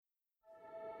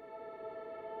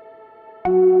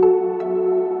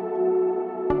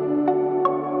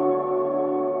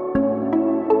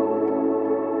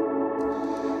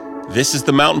This is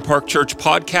the Mountain Park Church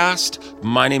podcast.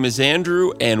 My name is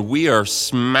Andrew, and we are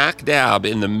smack dab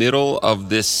in the middle of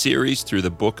this series through the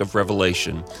book of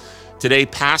Revelation. Today,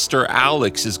 Pastor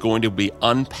Alex is going to be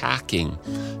unpacking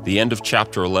the end of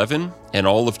chapter 11 and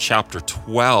all of chapter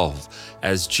 12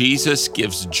 as Jesus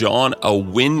gives John a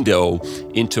window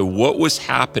into what was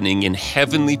happening in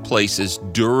heavenly places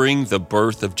during the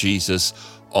birth of Jesus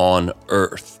on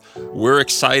earth. We're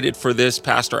excited for this.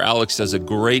 Pastor Alex does a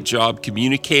great job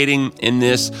communicating in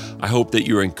this. I hope that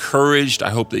you're encouraged. I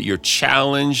hope that you're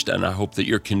challenged, and I hope that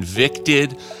you're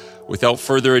convicted. Without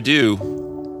further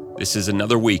ado, this is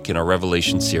another week in our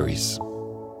Revelation series.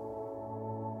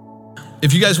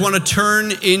 If you guys want to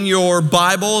turn in your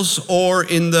Bibles or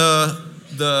in the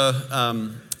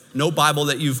note Bible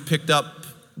that you've picked up,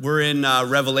 we're in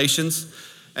Revelations,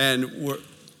 and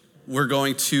we're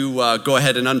going to go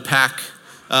ahead and unpack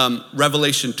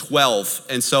Revelation 12.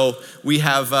 And so we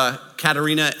have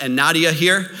Katerina and Nadia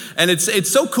here, and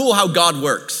it's so cool how God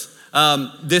works.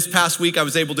 This past week, I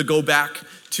was able to go back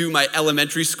to my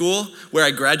elementary school where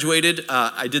I graduated.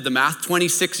 I did the math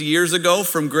 26 years ago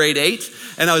from grade 8,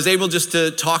 and I was able just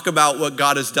to talk about what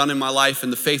God has done in my life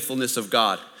and the faithfulness of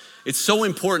God. It's so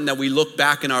important that we look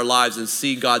back in our lives and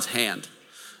see God's hand.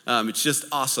 It's just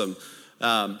awesome.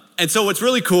 And so what's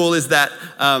really cool is that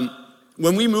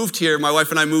when we moved here, my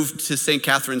wife and I moved to St.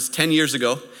 Catharines 10 years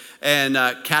ago, and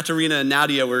Katerina and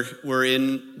Nadia were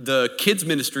in the kids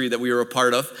ministry that we were a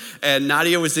part of, and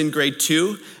Nadia was in grade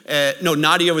 2.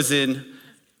 Nadia was in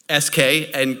SK,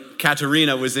 and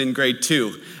Katerina was in grade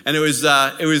 2. And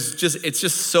it's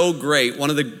just so great. One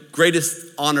of the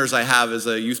greatest honors I have as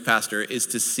a youth pastor is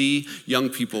to see young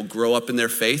people grow up in their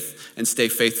faith and stay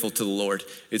faithful to the Lord.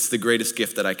 It's the greatest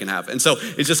gift that I can have. And so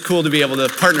it's just cool to be able to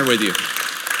partner with you.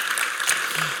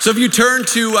 So if you turn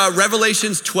to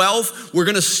Revelations 12, we're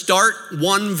going to start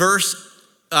one verse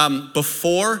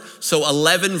before, so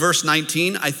 11 verse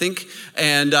 19, I think,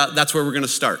 and that's where we're going to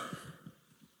start.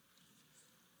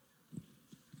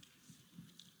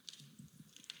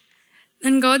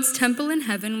 Then God's temple in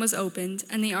heaven was opened,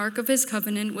 and the ark of his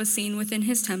covenant was seen within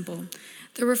his temple.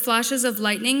 There were flashes of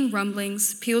lightning,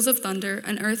 rumblings, peals of thunder,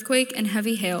 an earthquake, and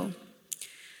heavy hail.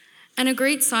 And a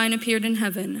great sign appeared in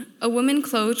heaven, a woman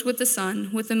clothed with the sun,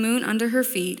 with the moon under her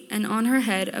feet, and on her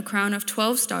head a crown of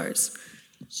 12 stars.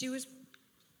 She was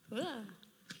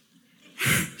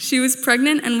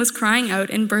pregnant and was crying out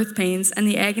in birth pains and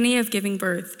the agony of giving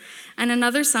birth. And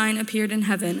another sign appeared in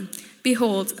heaven.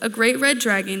 Behold, a great red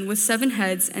dragon with 7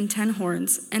 heads and 10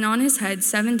 horns, and on his head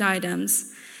 7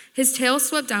 diadems. His tail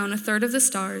swept down a third of the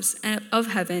stars of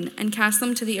heaven and cast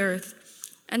them to the earth.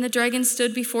 And the dragon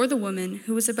stood before the woman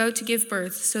who was about to give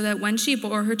birth, so that when she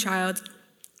bore her child,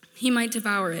 he might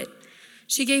devour it.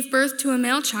 She gave birth to a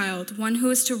male child, one who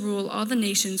is to rule all the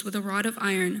nations with a rod of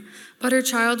iron. But her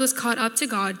child was caught up to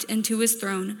God and to his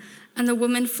throne, and the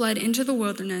woman fled into the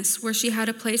wilderness, where she had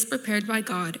a place prepared by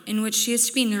God, in which she is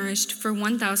to be nourished for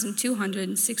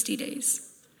 1,260 days.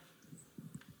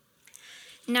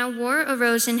 Now war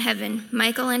arose in heaven,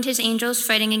 Michael and his angels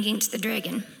fighting against the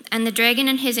dragon. And the dragon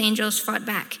and his angels fought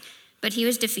back, but he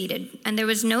was defeated, and there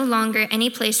was no longer any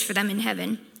place for them in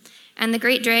heaven. And the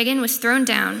great dragon was thrown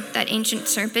down, that ancient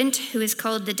serpent, who is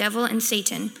called the devil and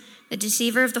Satan, the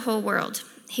deceiver of the whole world.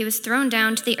 He was thrown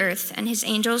down to the earth, and his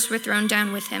angels were thrown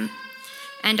down with him.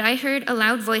 And I heard a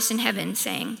loud voice in heaven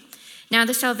saying, Now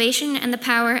the salvation and the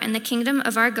power and the kingdom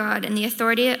of our God and the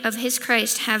authority of his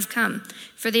Christ have come,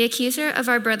 for the accuser of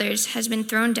our brothers has been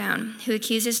thrown down, who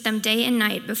accuses them day and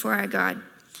night before our God.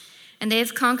 And they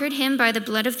have conquered him by the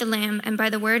blood of the Lamb and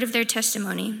by the word of their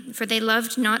testimony, for they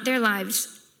loved not their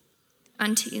lives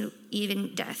unto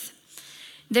even death.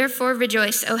 Therefore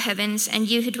rejoice, O heavens, and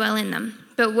you who dwell in them.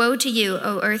 But woe to you,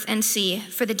 O earth and sea,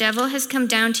 for the devil has come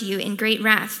down to you in great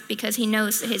wrath, because he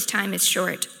knows that his time is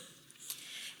short.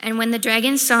 And when the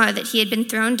dragon saw that he had been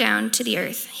thrown down to the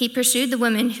earth, he pursued the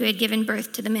woman who had given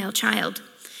birth to the male child.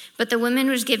 But the woman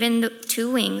was given the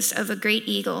 2 wings of a great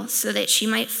eagle, so that she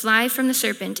might fly from the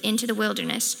serpent into the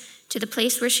wilderness, to the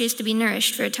place where she is to be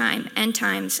nourished for a time, and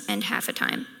times, and half a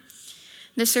time.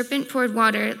 The serpent poured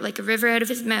water like a river out of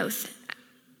his mouth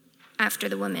after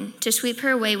the woman, to sweep her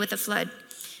away with a flood.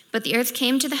 But the earth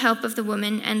came to the help of the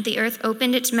woman, and the earth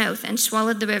opened its mouth and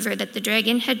swallowed the river that the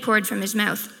dragon had poured from his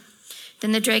mouth.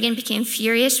 Then the dragon became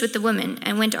furious with the woman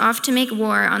and went off to make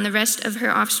war on the rest of her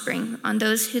offspring, on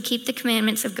those who keep the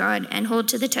commandments of God and hold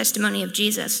to the testimony of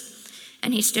Jesus.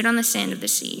 And he stood on the sand of the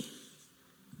sea.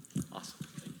 Awesome.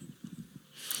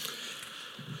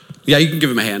 Yeah, you can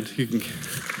give him a hand.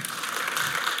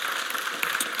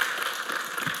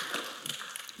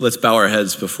 Let's bow our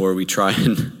heads before we try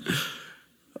and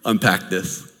unpack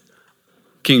this.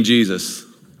 King Jesus,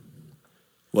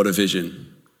 what a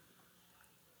vision.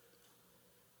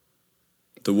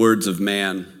 The words of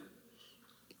man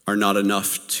are not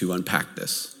enough to unpack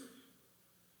this.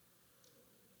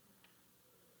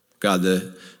 God,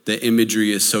 the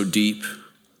imagery is so deep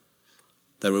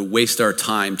that we waste our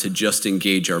time to just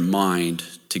engage our mind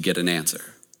to get an answer.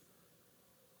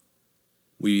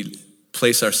 We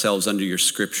place ourselves under your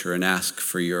scripture and ask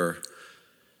for your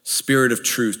spirit of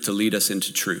truth to lead us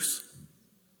into truth.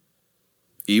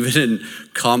 Even in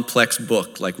complex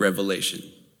book like Revelation,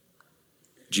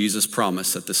 Jesus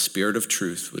promised that the spirit of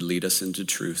truth would lead us into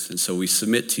truth. And so we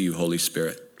submit to you, Holy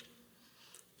Spirit,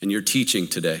 and your teaching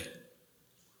today,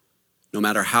 no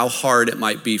matter how hard it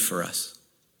might be for us.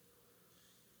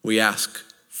 We ask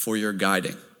for your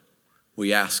guiding.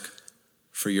 We ask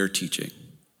for your teaching,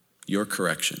 your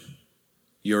correction,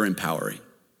 your empowering.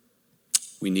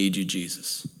 We need you,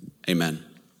 Jesus. Amen.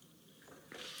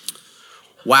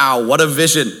 Wow, what a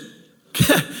vision.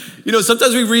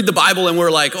 Sometimes we read the Bible and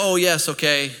we're like, oh yes,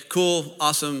 okay, cool,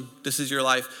 awesome, this is your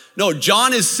life. No,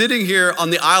 John is sitting here on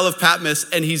the Isle of Patmos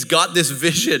and he's got this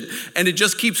vision and it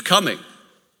just keeps coming.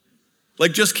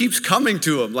 Just keeps coming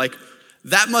to him.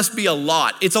 That must be a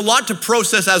lot. It's a lot to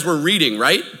process as we're reading,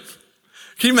 right?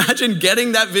 Can you imagine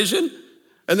getting that vision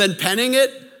and then penning it?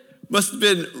 Must have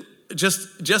been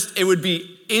it would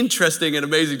be interesting and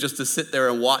amazing just to sit there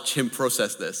and watch him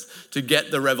process this, to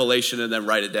get the revelation and then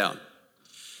write it down.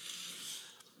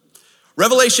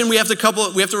 Revelation, we have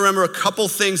to remember a couple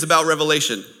things about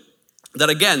Revelation.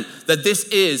 That this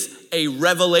is a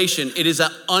revelation. It is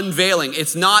an unveiling.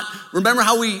 It's not, remember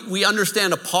how we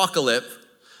understand apocalypse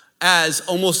as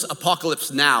almost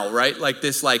apocalypse now, right?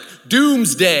 This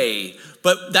doomsday.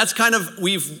 But that's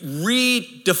we've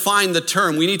redefined the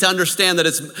term. We need to understand that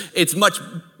it's much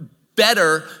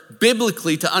better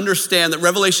biblically to understand that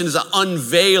Revelation is an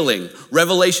unveiling.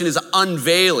 Revelation is an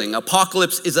unveiling.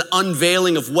 Apocalypse is an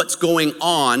unveiling of what's going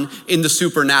on in the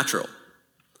supernatural.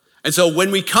 And so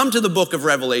when we come to the book of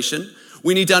Revelation,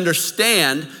 we need to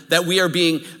understand that we are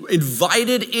being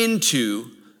invited into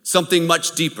something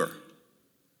much deeper.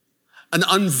 An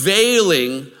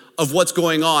unveiling of what's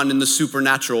going on in the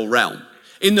supernatural realm.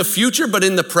 In the future, but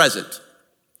in the present.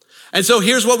 And so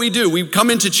here's what we do. We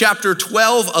come into chapter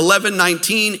 12, 11,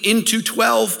 19, into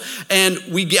 12, and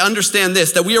we understand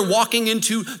this, that we are walking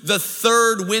into the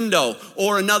third window,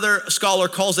 or another scholar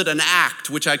calls it an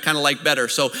act, which I kind of like better.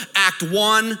 So act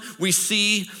 1, we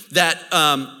see that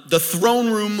the throne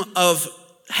room of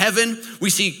heaven, we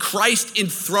see Christ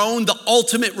enthroned. The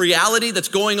ultimate reality that's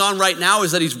going on right now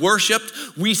is that he's worshiped.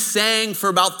 We sang for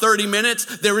about 30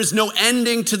 minutes. There is no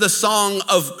ending to the song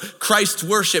of Christ's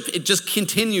worship. It just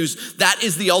continues. That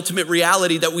is the ultimate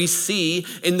reality that we see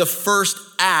in the first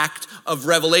act of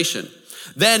Revelation.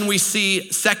 Then we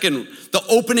see, second, the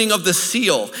opening of the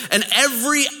seal. And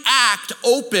every act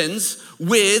opens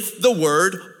with the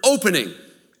word opening.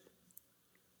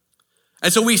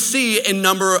 And so we see in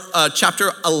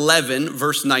chapter 11,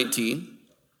 verse 19,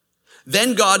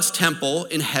 then God's temple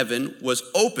in heaven was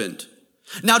opened.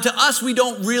 Now to us, we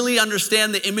don't really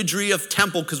understand the imagery of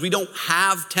temple because we don't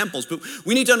have temples, but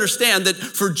we need to understand that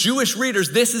for Jewish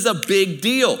readers, this is a big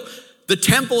deal. The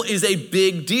temple is a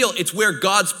big deal. It's where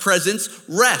God's presence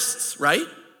rests, right?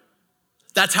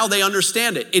 That's how they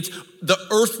understand it. It's the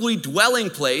earthly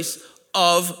dwelling place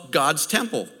of God's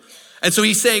temple. And so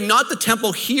he's saying not the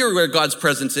temple here where God's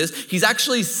presence is. He's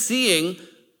actually seeing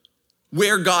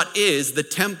where God is, the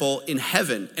temple in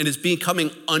heaven, and is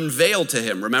becoming unveiled to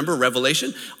him. Remember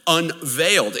Revelation?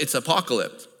 Unveiled. It's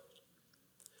apocalypse.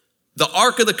 The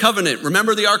Ark of the Covenant.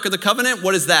 Remember the Ark of the Covenant?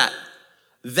 What is that?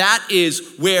 That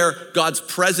is where God's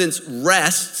presence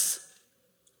rests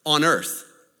on earth.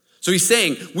 So he's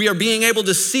saying we are being able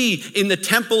to see in the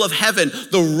temple of heaven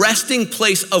the resting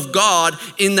place of God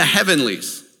in the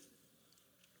heavenlies.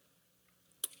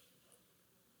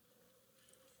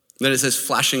 Then it says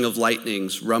flashing of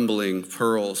lightnings, rumbling,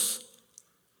 pearls.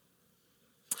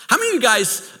 How many of you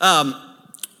guys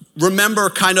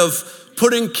remember kind of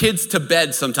putting kids to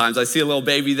bed sometimes? I see a little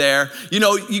baby there. You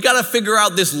got to figure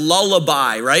out this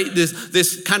lullaby, right?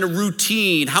 This kind of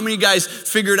routine. How many of you guys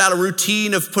figured out a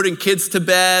routine of putting kids to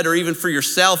bed, or even for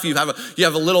yourself? You have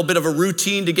a little bit of a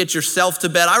routine to get yourself to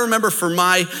bed. I remember for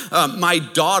my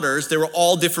daughters, they were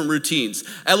all different routines.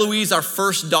 Eloise, our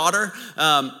first daughter,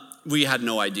 we had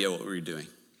no idea what we were doing.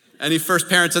 Any first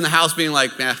parents in the house being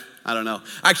like, I don't know.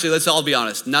 Actually, let's all be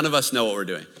honest. None of us know what we're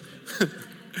doing.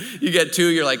 You get 2,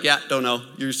 you're like, don't know.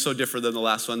 You're so different than the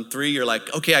last one. 3, you're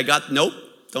like, okay, nope,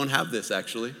 don't have this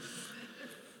actually.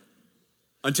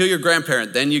 Until you're a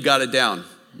grandparent, then you got it down.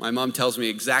 My mom tells me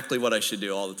exactly what I should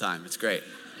do all the time. It's great.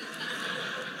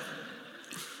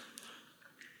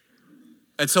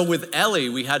 And so with Ellie,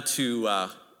 we had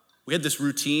this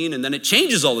routine, and then it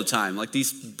changes all the time. Like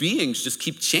these beings just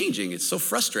keep changing. It's so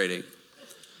frustrating.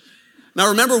 Now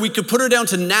remember, we could put her down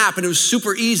to nap, and it was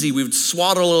super easy. We would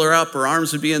swaddle her up, her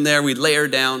arms would be in there, we'd lay her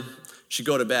down, she'd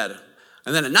go to bed.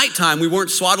 And then at nighttime, we weren't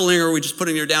swaddling her, we were just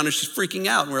putting her down, and she's freaking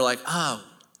out. And we're like, oh,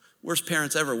 worst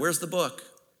parents ever, where's the book?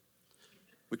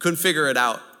 We couldn't figure it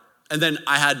out. And then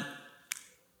I had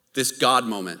this God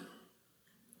moment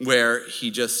where he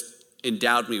just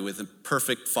endowed me with a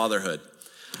perfect fatherhood.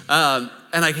 And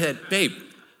I said, babe,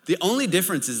 the only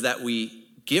difference is that we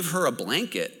give her a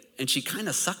blanket and she kind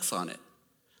of sucks on it.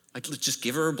 Like, let's just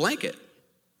give her a blanket.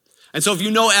 And so if you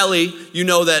know Ellie, you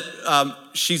know that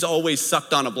she's always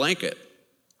sucked on a blanket.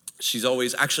 She's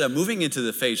always, actually, I'm moving into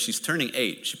the phase, she's turning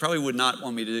 8. She probably would not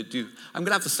want me to do, I'm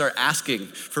gonna have to start asking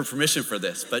for permission for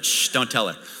this, but shh, don't tell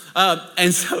her.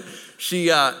 And so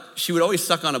she would always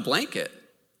suck on a blanket.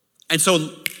 And so,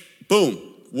 boom,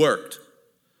 worked.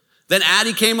 Then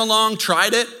Addie came along,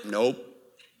 tried it, nope.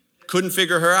 Couldn't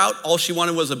figure her out. All she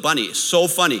wanted was a bunny. It's so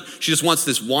funny. She just wants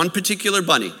this one particular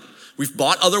bunny. We've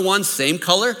bought other ones, same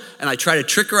color, and I try to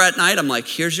trick her at night. I'm like,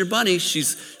 here's your bunny. She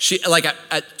like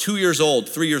at 2 years old,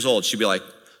 3 years old, she'd be like,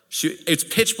 it's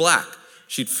pitch black.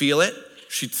 She'd feel it,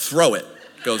 she'd throw it.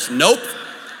 Goes, nope.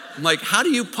 I'm like, how do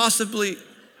you possibly?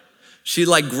 She'd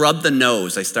like rub the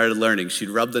nose. I started learning. She'd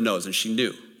rub the nose, and she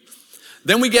knew.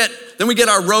 Then we get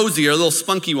our Rosie, our little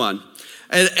spunky one.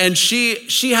 And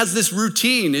she has this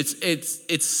routine.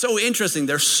 It's so interesting.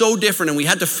 They're so different. And we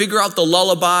had to figure out the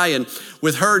lullaby, and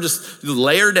with her, just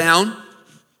lay her down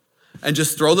and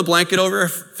just throw the blanket over her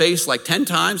face like 10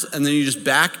 times, and then you just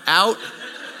back out.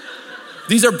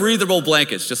 These are breathable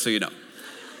blankets, just so you know.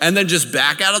 And then just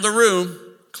back out of the room,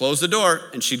 close the door,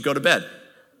 and she'd go to bed.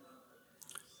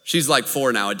 She's like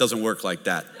 4 now. It doesn't work like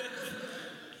that.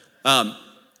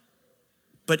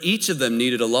 But each of them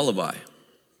needed a lullaby.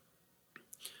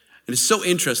 And it's so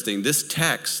interesting. This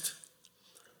text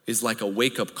is like a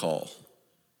wake-up call.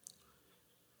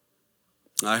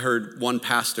 I heard one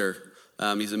pastor,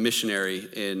 he's a missionary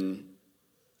in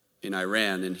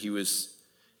Iran, and he was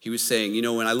saying, you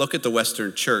know, when I look at the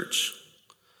Western church,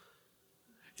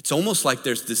 it's almost like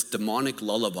there's this demonic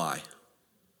lullaby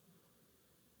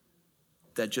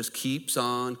that just keeps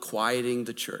on quieting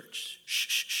the church. Shh,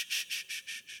 shh, shh, shh, shh,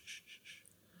 shh.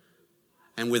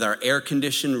 And with our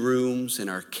air-conditioned rooms and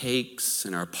our cakes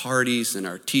and our parties and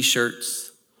our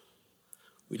t-shirts,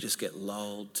 we just get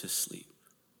lulled to sleep.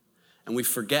 And we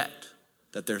forget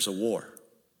that there's a war.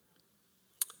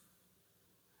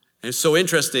 And it's so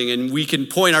interesting, and we can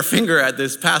point our finger at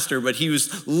this pastor, but he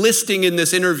was listing in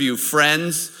this interview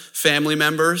friends, family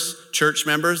members, church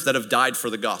members that have died for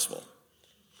the gospel.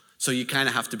 So you kind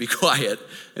of have to be quiet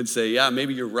and say, yeah,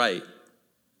 maybe you're right.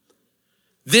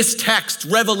 This text,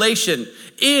 Revelation,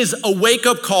 is a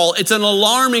wake-up call. It's an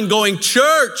alarming going,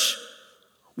 church,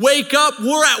 wake up,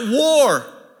 we're at war.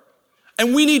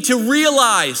 And we need to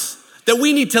realize that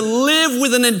we need to live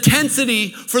with an intensity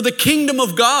for the kingdom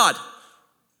of God.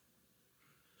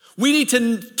 We need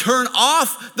to turn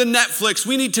off the Netflix.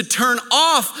 We need to turn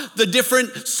off the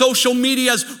different social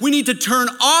medias. We need to turn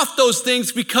off those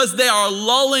things because they are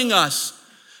lulling us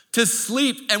to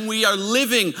sleep, and we are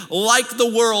living like the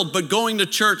world, but going to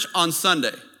church on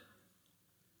Sunday.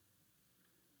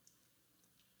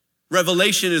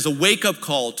 Revelation is a wake-up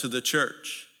call to the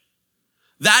church.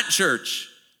 That church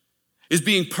is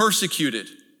being persecuted.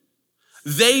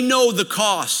 They know the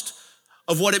cost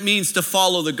of what it means to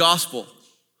follow the gospel.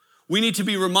 We need to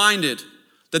be reminded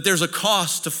that there's a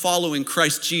cost to following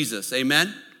Christ Jesus.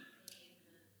 Amen?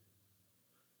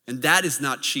 And that is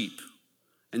not cheap,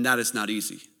 and that is not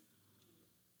easy.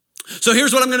 So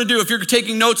here's what I'm gonna do. If you're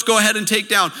taking notes, go ahead and take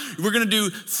down. We're gonna do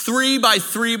 3 by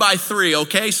 3 by 3,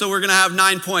 okay? So we're gonna have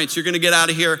 9 points. You're gonna get out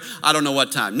of here, I don't know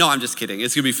what time. No, I'm just kidding.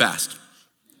 It's gonna be fast.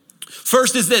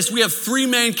 First is this. We have 3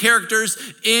 main characters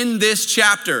in this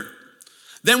chapter.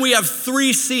 Then we have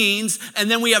 3 scenes, and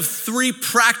then we have 3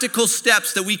 practical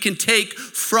steps that we can take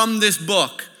from this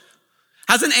book.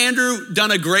 Hasn't Andrew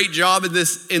done a great job in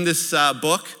this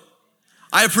book?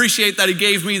 I appreciate that he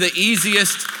gave me the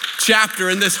easiest chapter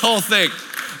in this whole thing,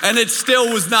 and it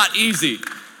still was not easy.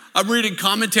 I'm reading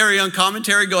commentary on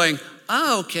commentary going,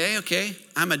 oh, okay,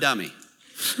 I'm a dummy.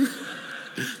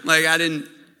 Like, I didn't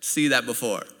see that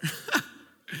before.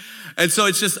 And so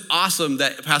it's just awesome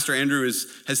that Pastor Andrew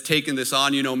has taken this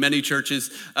on. You know, many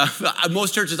churches,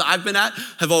 most churches I've been at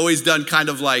have always done kind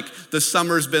of like, the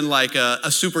summer's been like a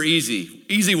super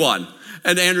easy one.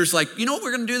 And Andrew's like, you know what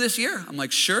we're going to do this year? I'm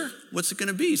like, sure. What's it going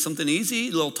to be? Something easy,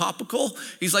 a little topical?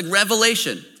 He's like,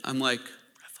 Revelation. I'm like,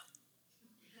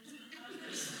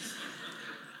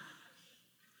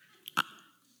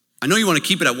 I know you want to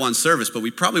keep it at one service, but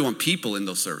we probably want people in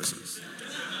those services.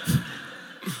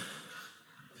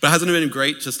 But hasn't it been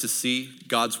great just to see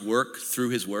God's work through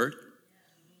his word?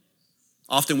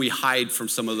 Often we hide from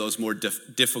some of those more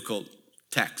difficult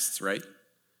texts, right?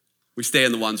 We stay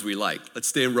in the ones we like. Let's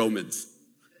stay in Romans,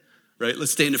 right?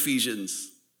 Let's stay in Ephesians,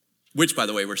 which, by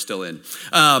the way, we're still in.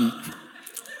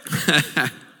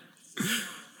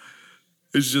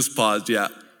 It's just paused, yeah.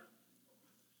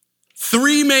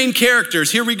 3 main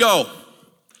characters, here we go.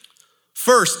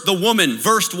 First, the woman,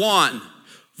 verse 1.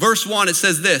 Verse 1, it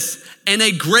says this, and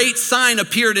a great sign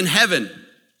appeared in heaven.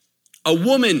 A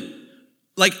woman,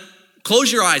 like,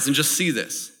 close your eyes and just see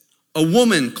this. A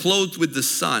woman clothed with the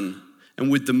sun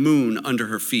and with the moon under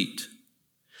her feet.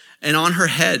 And on her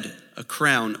head, a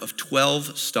crown of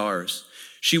 12 stars.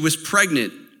 She was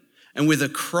pregnant and with a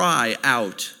cry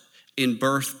out in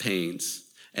birth pains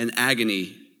and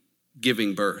agony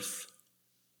giving birth.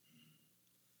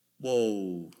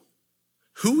 Whoa,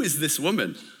 who is this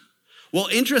woman? Well,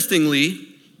 interestingly,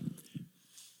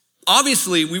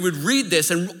 obviously we would read this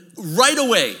and right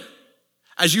away,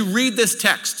 as you read this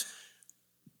text,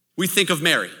 we think of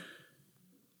Mary.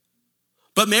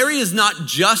 But Mary is not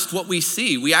just what we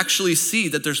see. We actually see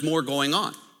that there's more going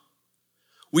on.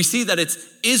 We see that it's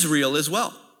Israel as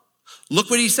well. Look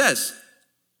what he says.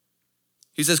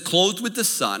 He says, clothed with the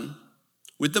sun,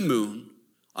 with the moon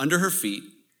under her feet,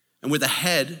 and with a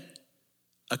head,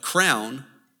 a crown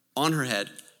on her head,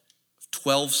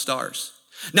 12 stars.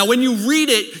 Now, when you read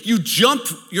it,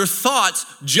 your thoughts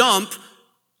jump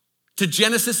to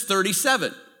Genesis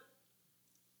 37.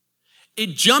 It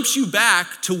jumps you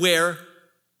back to where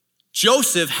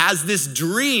Joseph has this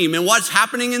dream. And what's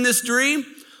happening in this dream?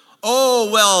 Oh,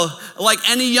 well, like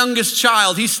any youngest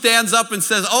child, he stands up and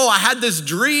says, oh, I had this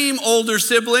dream, older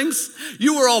siblings.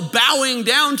 You were all bowing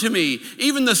down to me.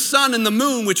 Even the sun and the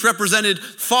moon, which represented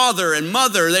father and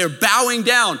mother, they were bowing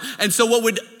down. And so what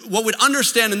would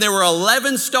understand, and there were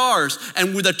 11 stars,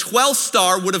 and with a 12th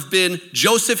star would have been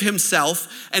Joseph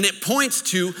himself, and it points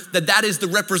to that is the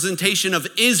representation of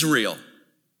Israel.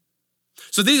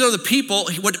 So these are the people,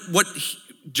 what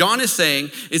John is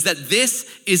saying is that this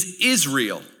is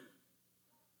Israel.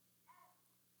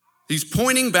 He's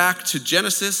pointing back to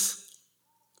Genesis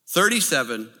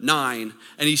 37:9,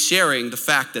 and he's sharing the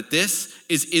fact that this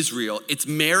is Israel. It's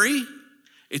Mary,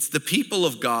 it's the people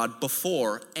of God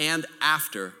before and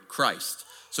after Christ.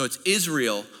 So it's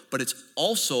Israel, but it's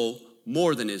also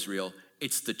more than Israel.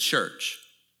 It's the church.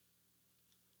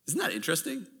 Isn't that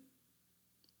interesting?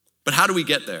 But how do we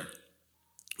get there?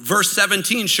 Verse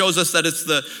 17 shows us that it's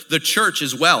the church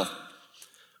as well.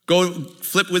 Go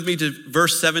flip with me to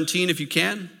verse 17 if you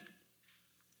can.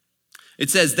 It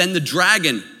says, then the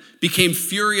dragon became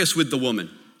furious with the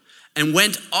woman and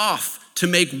went off to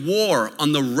make war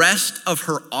on the rest of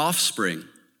her offspring.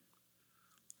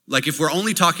 Like if we're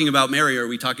only talking about Mary, are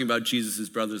we talking about Jesus'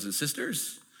 brothers and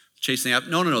sisters? Chasing after?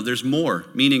 No. There's more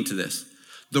meaning to this.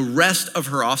 The rest of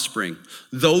her offspring,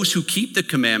 those who keep the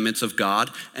commandments of God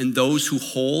and those who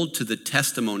hold to the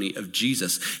testimony of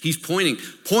Jesus. He's pointing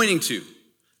to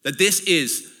that this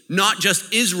is not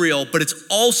just Israel, but it's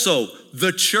also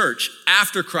the church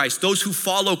after Christ, those who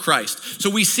follow Christ. So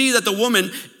we see that the woman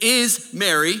is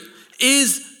Mary,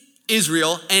 is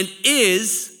Israel, and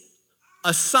is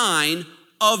a sign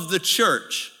of the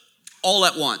church all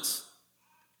at once.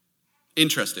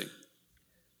 Interesting.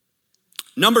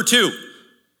 Number 2,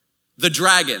 the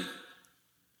dragon.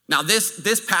 Now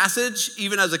this passage,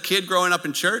 even as a kid growing up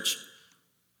in church,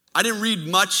 I didn't read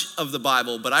much of the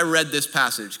Bible, but I read this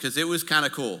passage because it was kind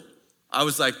of cool. I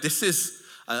was like, this is,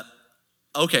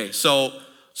 okay, so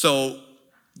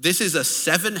this is a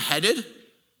 7-headed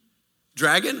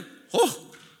dragon? Oh,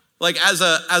 like as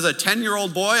a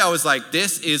 10-year-old boy, I was like,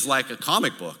 this is like a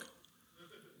comic book.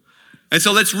 And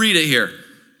so let's read it here.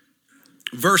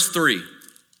 Verse 3.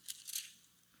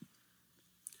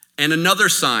 And another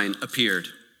sign appeared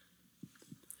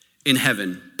in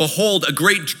heaven. Behold, a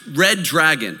great red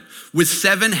dragon with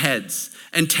 7 heads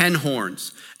and 10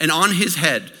 horns, and on his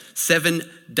head 7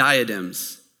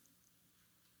 diadems.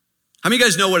 How many of you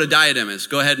guys know what a diadem is?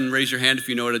 Go ahead and raise your hand if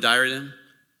you know what a diadem.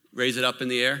 Raise it up in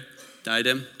the air.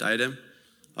 Diadem.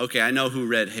 Okay, I know who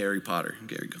read Harry Potter.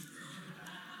 There we go.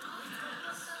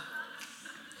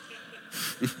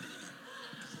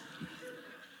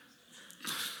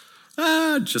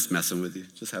 Just messing with you,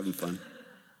 just having fun.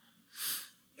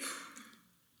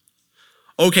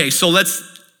 Okay, so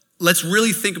let's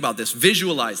really think about this.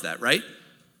 Visualize that, right?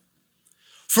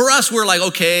 For us, we're like,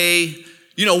 okay,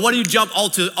 what do you jump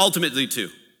ultimately to?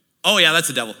 Oh yeah, that's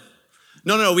the devil.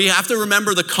 No, we have to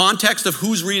remember the context of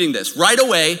who's reading this. Right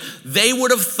away, they would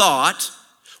have thought,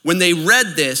 when they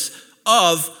read this,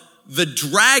 of the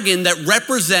dragon that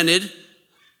represented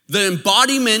the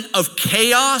embodiment of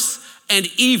chaos and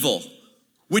evil,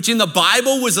 which in the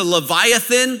Bible was a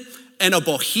Leviathan and a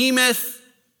behemoth,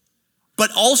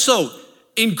 but also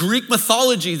in Greek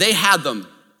mythology, they had them.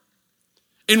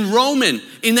 In Roman,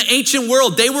 in the ancient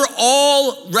world, they were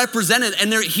all represented,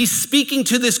 and he's speaking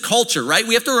to this culture, right?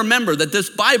 We have to remember that this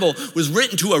Bible was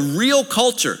written to a real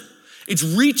culture. It's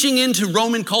reaching into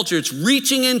Roman culture. It's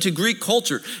reaching into Greek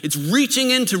culture. It's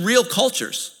reaching into real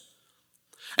cultures.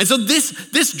 And so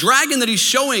this dragon that he's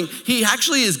showing, he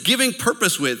actually is giving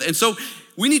purpose with. And so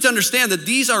we need to understand that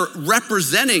these are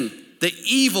representing the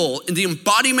evil and the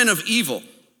embodiment of evil.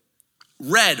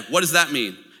 Red, what does that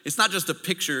mean? It's not just a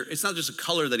picture, it's not just a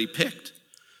color that he picked.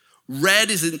 Red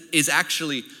is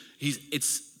actually,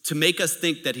 it's to make us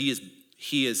think that he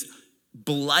is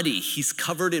bloody. He's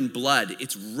covered in blood.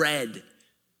 It's red.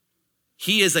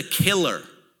 He is a killer.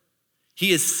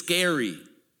 He is scary.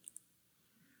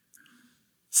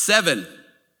 7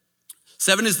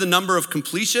 is the number of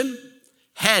completion.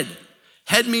 Head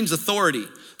means authority.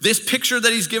 This picture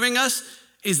that he's giving us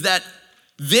is that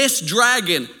this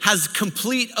dragon has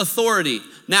complete authority.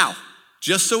 Now,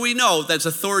 just so we know, that's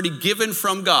authority given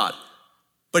from God.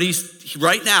 But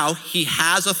right now, he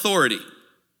has authority.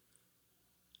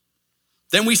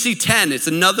 Then we see 10. It's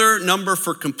another number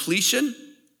for completion.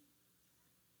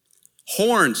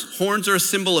 Horns are a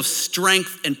symbol of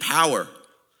strength and power.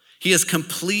 He has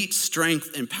complete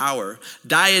strength and power.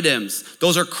 Diadems,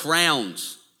 those are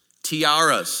crowns,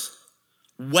 tiaras,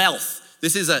 wealth.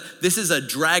 This is a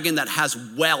dragon that has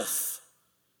wealth.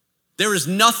 There is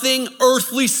nothing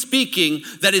earthly speaking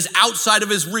that is outside of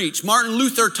his reach. Martin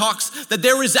Luther talks that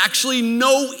there is actually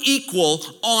no equal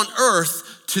on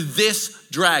earth to this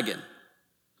dragon.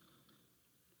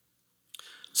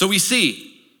 So we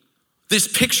see this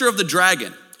picture of the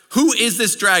dragon. Who is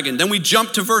this dragon? Then we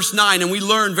jump to verse 9 and we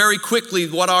learn very quickly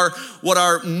what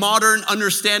our modern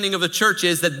understanding of the church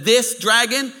is, that this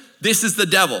dragon, this is the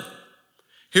devil.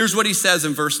 Here's what he says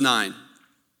in verse 9.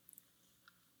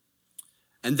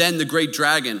 And then the great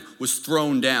dragon was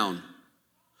thrown down,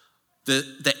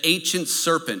 the ancient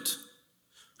serpent,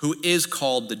 who is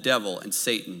called the devil and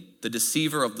Satan, the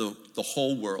deceiver of the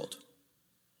whole world.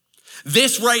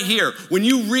 This right here, when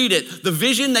you read it, the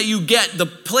vision that you get, the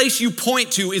place you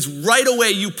point to is right away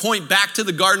you point back to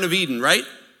the Garden of Eden, right?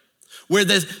 Where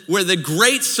the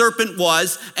great serpent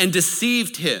was and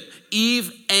deceived him,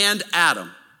 Eve and Adam,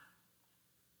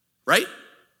 right?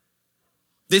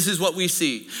 This is what we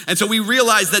see. And so we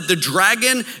realize that the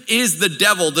dragon is the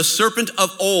devil, the serpent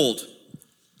of old.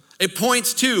 It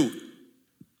points to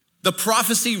the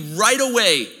prophecy right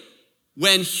away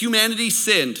when humanity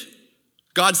sinned.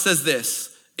 God says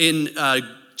this in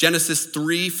Genesis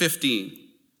 3:15.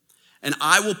 And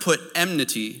I will put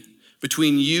enmity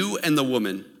between you and the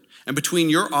woman, and between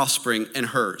your offspring and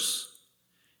hers.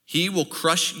 He will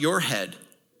crush your head,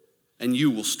 and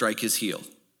you will strike his heel.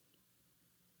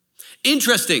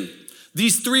 Interesting.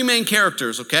 These three main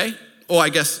characters, okay? I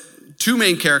guess two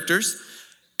main characters.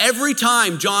 Every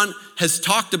time John has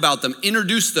talked about them,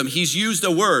 introduced them, he's used a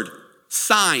word,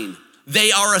 sign.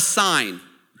 They are a sign.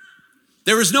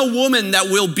 There is no woman that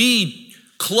will be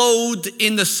clothed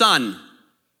in the sun.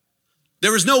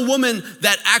 There is no woman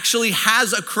that actually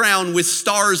has a crown with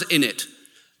stars in it.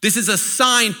 This is a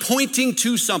sign pointing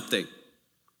to something.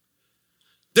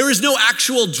 There is no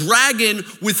actual dragon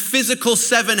with physical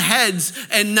 7 heads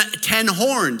and 10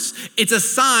 horns. It's a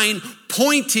sign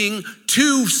pointing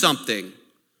to something.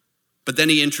 But then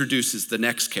he introduces the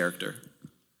next character.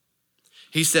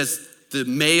 He says, the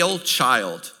male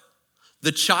child.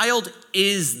 The child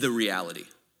is the reality.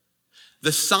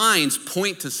 The signs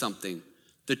point to something.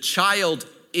 The child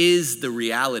is the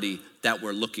reality that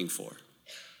we're looking for.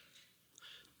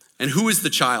 And who is the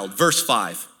child? Verse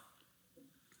 5.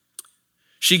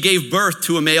 She gave birth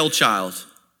to a male child,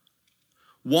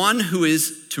 one who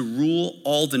is to rule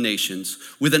all the nations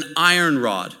with an iron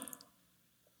rod.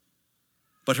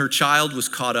 But her child was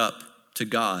caught up to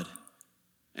God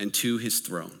and to his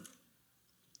throne.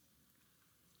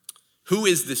 Who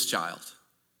is this child?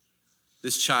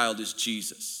 This child is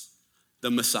Jesus,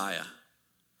 the Messiah,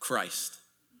 Christ.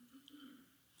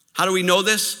 How do we know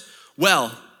this?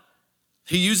 Well,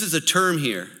 he uses a term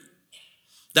here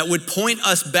that would point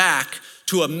us back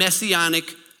to a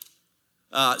messianic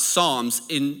Psalms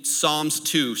in Psalms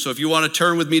 2. So if you want to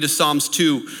turn with me to Psalms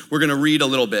 2, we're going to read a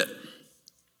little bit.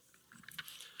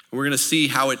 We're going to see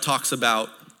how it talks about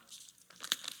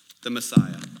the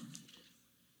Messiah.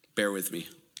 Bear with me.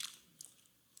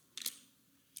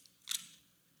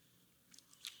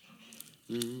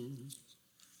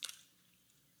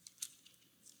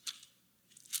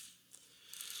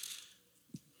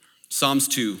 Psalms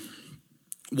 2.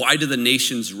 Why do the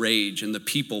nations rage and the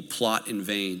people plot in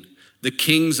vain? The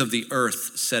kings of the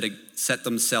earth set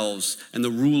themselves, and the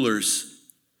rulers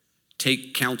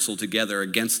take counsel together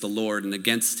against the Lord and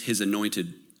against his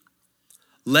anointed.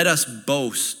 Let us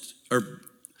burst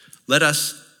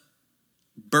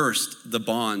the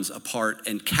bonds apart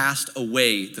and cast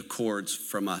away the cords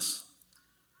from us.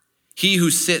 He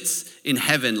who sits in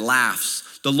heaven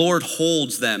laughs. The Lord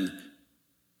holds them.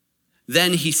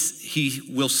 Then he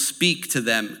will speak to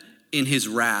them in his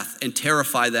wrath and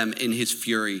terrify them in his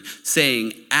fury,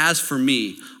 saying, as for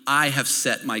me, I have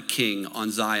set my king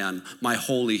on Zion, my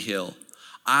holy hill.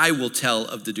 I will tell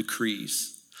of the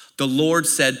decrees. The Lord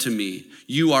said to me,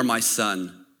 you are my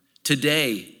son.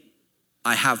 Today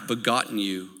I have begotten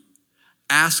you.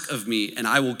 Ask of me, and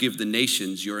I will give the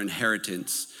nations your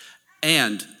inheritance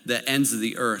and the ends of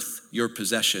the earth your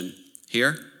possession.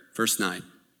 Here, verse 9.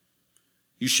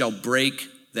 You shall break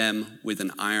them with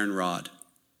an iron rod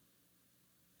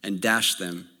and dash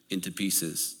them into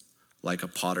pieces like a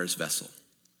potter's vessel.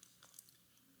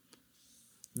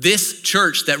 This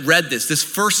church that read this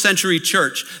first century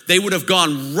church, they would have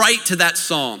gone right to that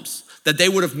Psalms that they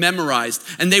would have memorized,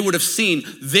 and they would have seen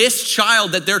this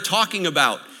child that they're talking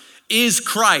about is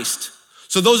Christ.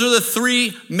 So those are the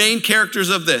three main characters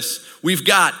of this. We've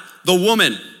got the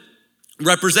woman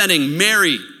representing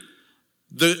Mary,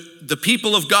 the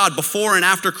people of God before and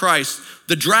after Christ,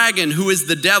 the dragon who is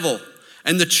the devil,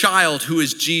 and the child who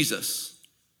is Jesus.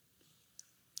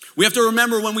 We have to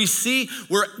remember when we see,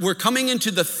 we're coming into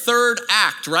the third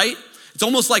act, right? It's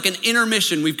almost like an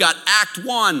intermission. We've got Act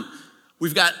 1,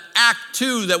 we've got Act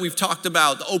 2 that we've talked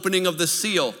about, the opening of the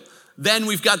seal. Then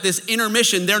we've got this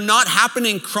intermission. They're not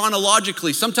happening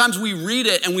chronologically. Sometimes we read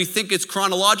it and we think it's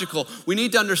chronological. We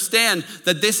need to understand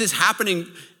that this is happening.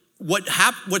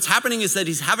 What's happening is that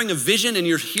he's having a vision and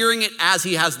you're hearing it as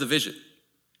he has the vision.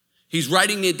 He's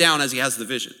writing it down as he has the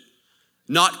vision,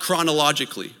 not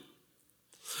chronologically.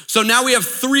 So now we have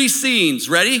three scenes,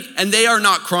 ready? And they are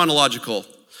not chronological.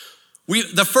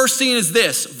 The first scene is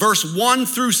this, verse 1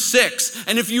 through 6.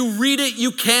 And if you read it,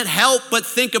 you can't help but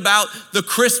think about the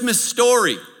Christmas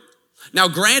story. Now,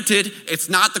 granted, it's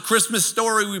not the Christmas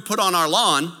story we put on our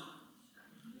lawn.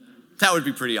 That would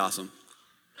be pretty awesome.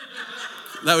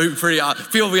 That would be pretty awesome.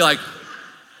 People would be like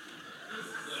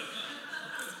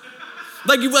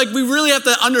we really have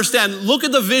to understand, look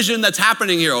at the vision that's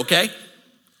happening here, okay?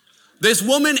 This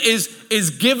woman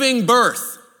is giving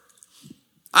birth.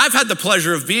 I've had the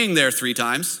pleasure of being there 3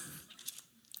 times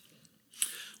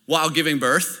while giving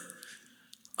birth.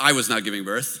 I was not giving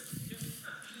birth.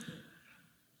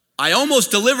 I almost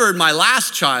delivered my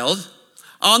last child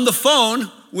on the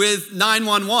phone with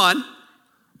 911.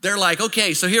 They're like,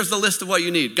 okay, so here's the list of what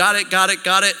you need. Got it.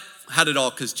 Had it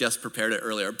all because Jess prepared it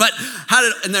earlier.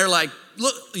 And they're like,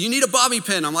 look, you need a bobby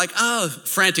pin. I'm like, oh,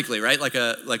 frantically, right? Like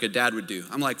a dad would do.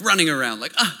 I'm like running around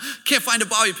like, can't find a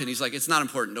bobby pin. He's like, it's not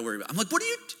important, don't worry about it. I'm like, what are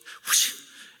you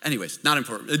Anyways, not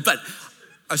important. But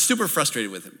I was super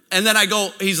frustrated with him. And then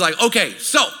he's like, okay,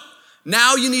 so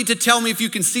now you need to tell me if you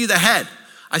can see the head.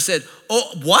 I said,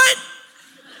 oh, what?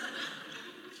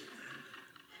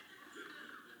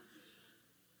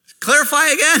 Clarify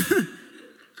again.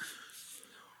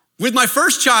 With my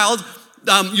first child,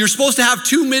 you're supposed to have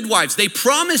 2 midwives. They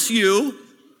promise you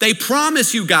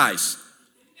guys.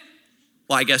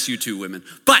 Well, I guess you too, women.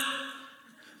 But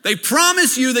they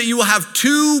promise you that you will have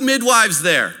 2 midwives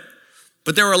there.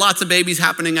 But there were lots of babies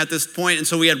happening at this point, and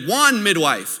so we had 1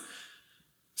 midwife.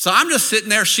 So I'm just sitting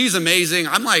there. She's amazing.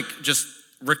 I'm like just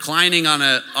reclining on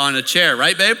a chair,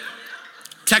 right, babe?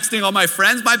 Texting all my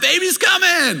friends, my baby's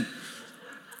coming.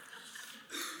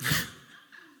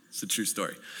 It's a true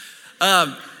story.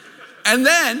 And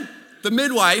then the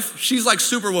midwife, she's like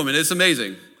Superwoman. It's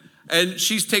amazing. And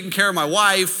she's taking care of my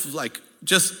wife, like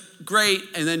just great.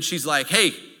 And then she's like,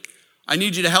 hey, I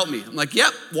need you to help me. I'm like,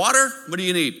 yep, water? What do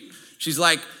you need? She's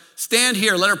like, stand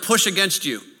here, let her push against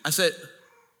you. I said,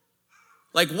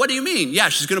 like, what do you mean? Yeah,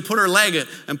 she's gonna put her leg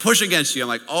and push against you. I'm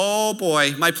like, oh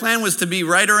boy, my plan was to be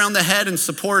right around the head and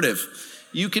supportive.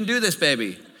 You can do this,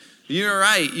 baby. You're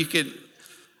right, you can.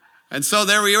 And so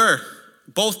there we were,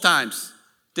 both times.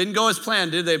 Didn't go as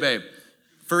planned, did they, babe?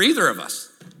 For either of us.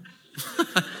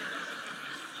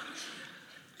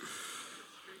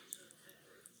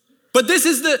 But this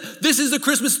is the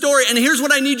Christmas story, and here's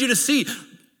what I need you to see.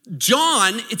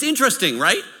 John, it's interesting,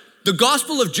 right? The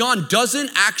Gospel of John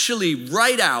doesn't actually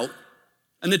write out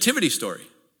a nativity story.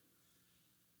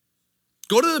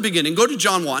 Go to the beginning, go to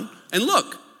John 1, and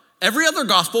look. Every other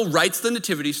gospel writes the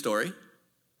nativity story,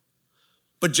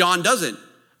 but John doesn't.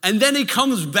 And then he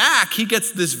comes back, he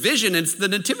gets this vision, and it's the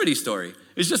nativity story.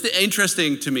 It's just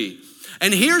interesting to me.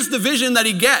 And here's the vision that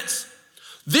he gets.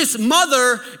 This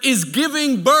mother is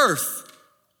giving birth.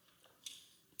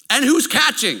 And who's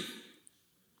catching?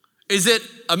 Is it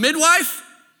a midwife?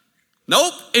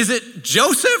 Nope. Is it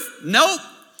Joseph? Nope.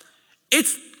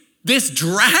 It's this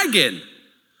dragon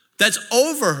that's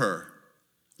over her,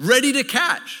 ready to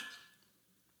catch.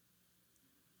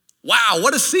 Wow,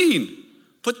 what a scene.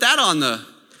 Put that on the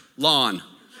lawn.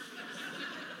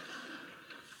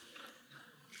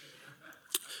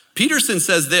 Peterson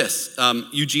says this,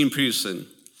 Eugene Peterson.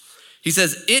 He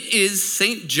says, it is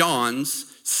St. John's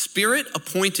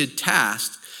spirit-appointed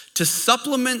task to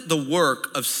supplement the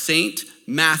work of St.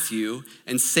 Matthew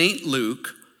and St.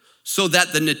 Luke so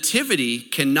that the nativity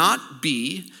cannot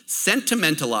be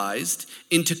sentimentalized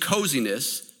into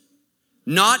coziness,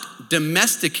 not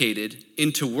domesticated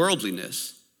into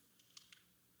worldliness.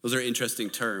 Those are interesting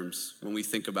terms when we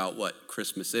think about what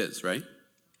Christmas is, right?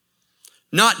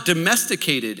 Not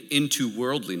domesticated into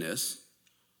worldliness.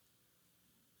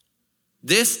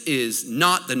 This is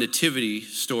not the nativity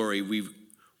story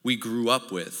we grew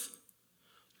up with,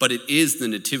 but it is the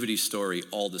nativity story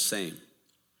all the same.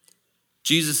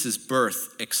 Jesus'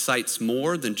 birth excites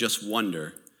more than just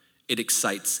wonder. It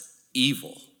excites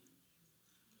evil.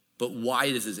 But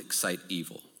why does it excite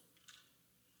evil?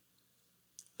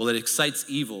 Well, it excites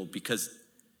evil because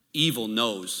evil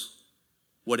knows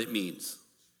what it means.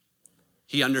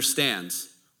 He understands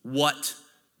what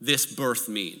this birth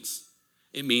means.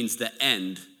 It means the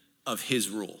end of his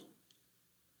rule.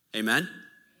 Amen?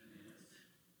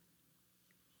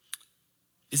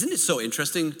 Isn't it so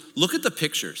interesting? Look at the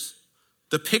pictures.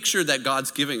 The picture that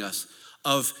God's giving us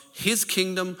of his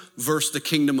kingdom versus the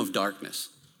kingdom of darkness.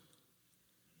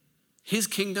 His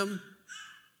kingdom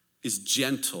is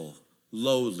gentle,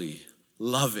 lowly,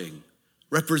 loving,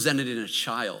 represented in a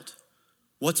child.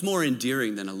 What's more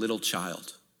endearing than a little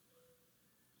child?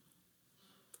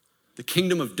 The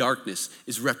kingdom of darkness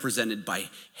is represented by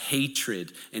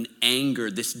hatred and anger,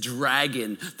 this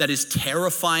dragon that is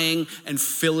terrifying and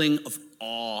filling of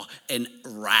awe and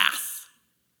wrath.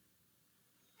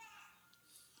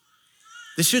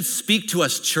 This should speak to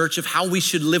us, church, of how we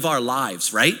should live our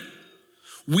lives, right?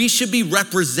 We should be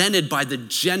represented by the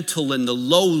gentle and the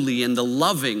lowly and the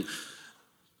loving,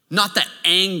 not the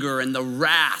anger and the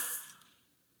wrath.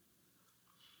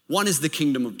 One is the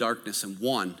kingdom of darkness and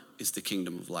one is the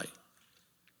kingdom of light.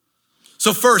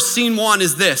 So first, scene one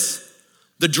is this.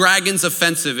 The dragon's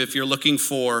offensive, if you're looking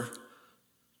for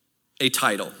a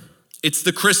title. It's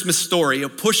the Christmas story.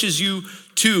 It pushes you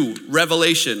to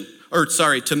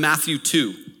to Matthew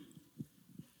 2.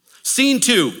 Scene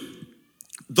 2,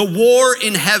 the war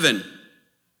in heaven.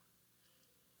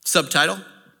 Subtitle,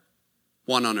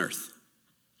 one on earth.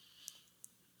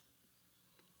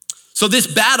 So this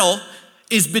battle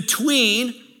is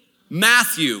between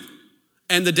Matthew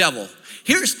and the devil.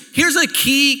 Here's a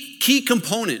key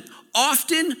component.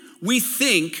 Often we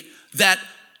think that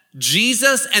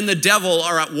Jesus and the devil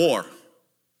are at war.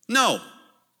 No,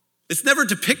 it's never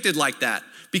depicted like that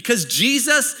because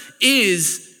Jesus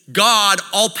is God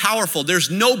all-powerful. There's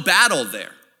no battle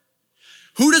there.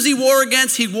 Who does he war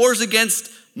against? He wars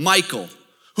against Michael,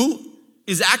 who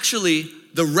is actually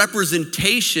the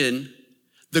representation,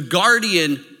 the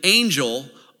guardian angel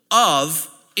of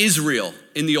Israel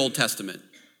in the Old Testament.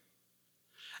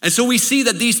 And so we see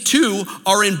that these two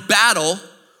are in battle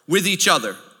with each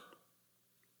other.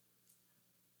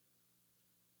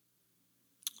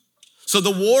 So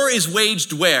the war is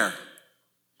waged where?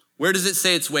 Where does it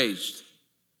say it's waged?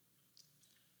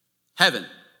 Heaven.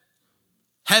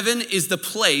 Heaven is the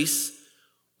place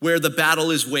where the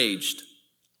battle is waged.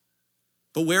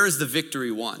 But where is the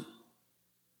victory won?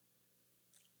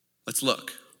 Let's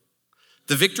look.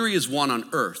 The victory is won on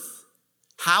earth.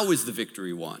 How is the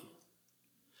victory won?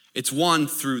 It's won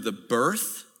through the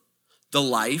birth, the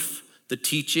life, the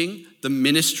teaching, the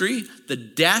ministry, the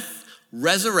death,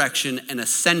 resurrection, and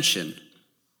ascension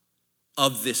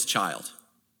of this child.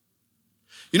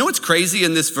 You know what's crazy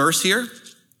in this verse here?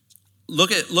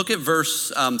 Look at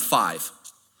verse 5.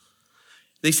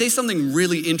 They say something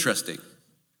really interesting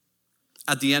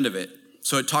at the end of it.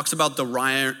 So it talks about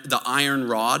the iron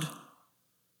rod.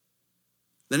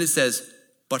 Then it says,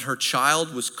 but her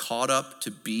child was caught up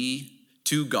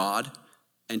to God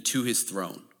and to his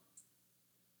throne.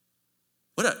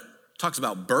 Talks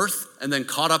about birth and then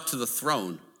caught up to the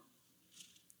throne.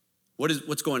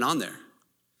 What's going on there?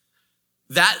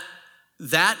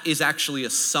 that is actually a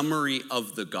summary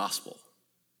of the gospel.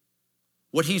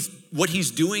 What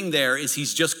he's doing there is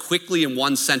he's just quickly in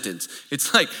one sentence.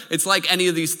 It's like any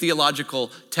of these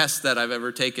theological tests that I've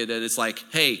ever taken, and it's like,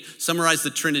 hey, summarize the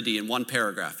Trinity in one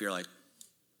paragraph. You're like,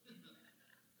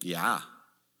 yeah,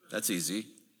 that's easy,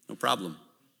 no problem.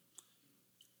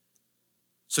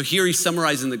 So here he's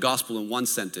summarizing the gospel in one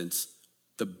sentence,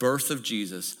 the birth of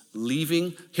Jesus,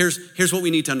 leaving. Here's what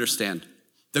we need to understand.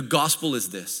 The gospel is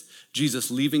this: Jesus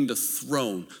leaving the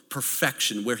throne,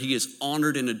 perfection, where he is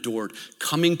honored and adored,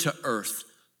 coming to earth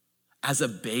as a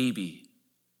baby.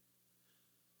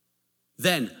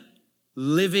 Then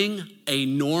living a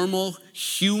normal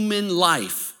human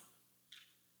life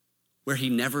where he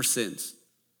never sins.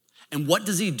 And what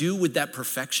does he do with that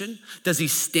perfection? Does he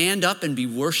stand up and be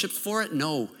worshiped for it?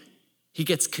 No, he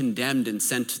gets condemned and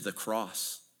sent to the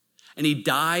cross. And he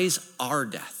dies our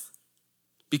death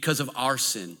because of our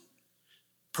sin.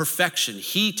 Perfection,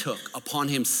 he took upon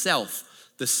himself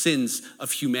the sins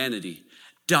of humanity,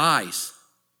 dies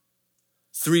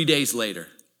 3 days later,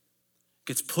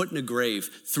 gets put in a grave.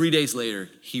 3 days later,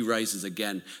 he rises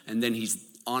again, and then he's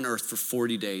on earth for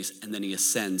 40 days, and then he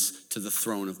ascends to the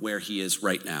throne of where he is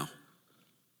right now.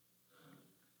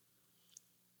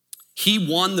 He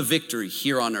won the victory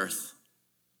here on earth.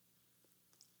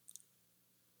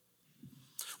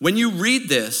 When you read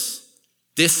this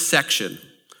section,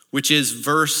 which is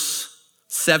verse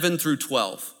 7 through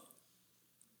 12,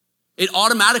 it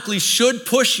automatically should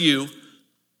push you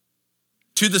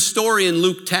to the story in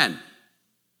Luke 10.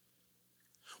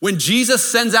 When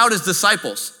Jesus sends out his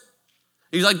disciples,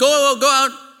 he's like, go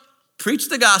out, preach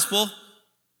the gospel,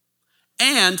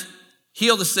 and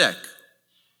heal the sick.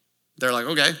 They're like,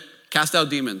 okay. Cast out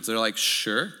demons. They're like,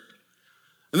 sure.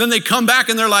 And then they come back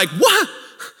and they're like, what?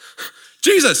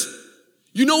 Jesus,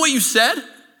 you know what you said?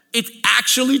 It's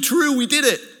actually true. We did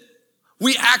it.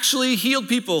 We actually healed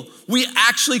people. We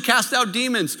actually cast out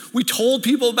demons. We told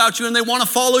people about you and they want to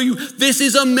follow you. This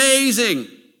is amazing.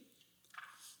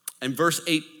 And verse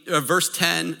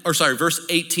 18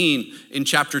 in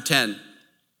chapter 10,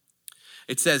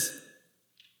 it says,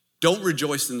 don't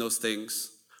rejoice in those things,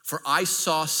 for I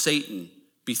saw Satan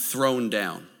be thrown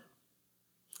down.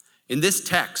 In this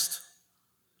text,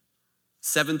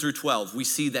 7 through 12, we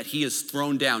see that he is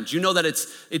thrown down. Do you know that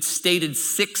it's stated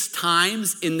 6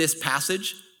 times in this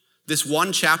passage, this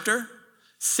one chapter?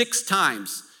 6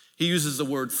 times he uses the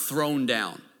word thrown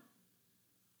down.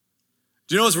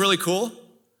 Do you know what's really cool?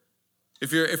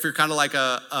 If you're kind of like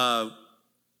a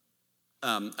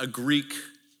Greek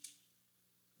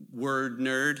word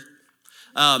nerd,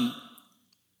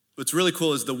 what's really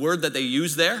cool is the word that they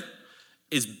use there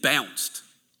is bounced,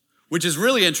 which is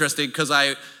really interesting because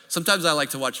sometimes I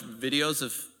like to watch videos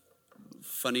of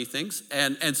funny things.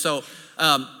 And so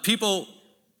people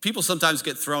sometimes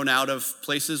get thrown out of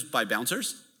places by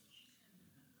bouncers.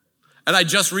 And I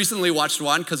just recently watched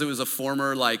one because it was a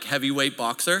former heavyweight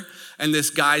boxer. And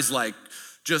this guy's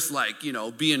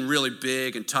being really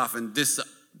big and tough. And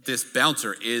this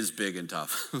bouncer is big and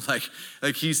tough.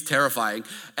 like he's terrifying.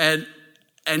 And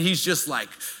he's just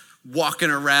walking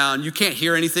around. You can't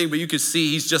hear anything, but you can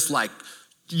see he's just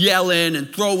yelling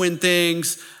and throwing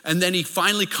things. And then he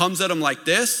finally comes at him like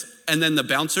this. And then the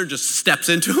bouncer just steps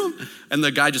into him. And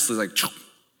the guy just is like, chomp.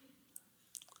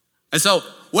 And so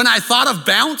when I thought of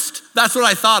bounced, that's what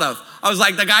I thought of. I was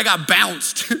like, the guy got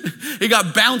bounced. He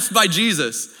got bounced by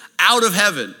Jesus out of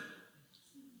heaven.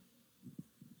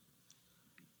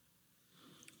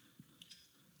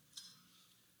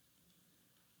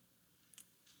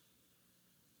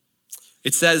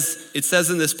 It says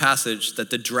in this passage that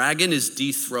the dragon is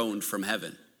dethroned from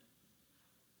heaven.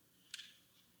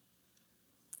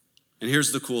 And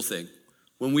here's the cool thing.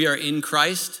 When we are in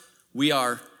Christ, we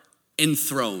are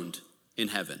enthroned in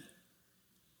heaven.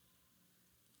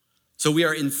 So we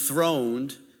are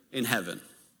enthroned in heaven.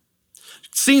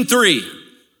 Scene 3,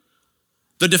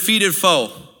 the defeated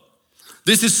foe.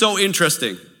 This is so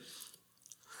interesting.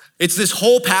 It's this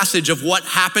whole passage of what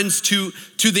happens to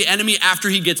the enemy after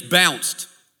he gets bounced.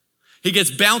 He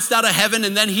gets bounced out of heaven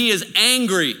and then he is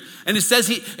angry. And it says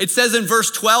in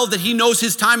verse 12 that he knows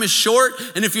his time is short.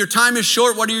 And if your time is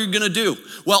short, what are you going to do?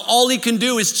 Well, all he can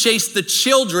do is chase the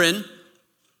children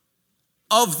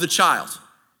of the child.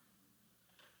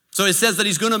 So it says that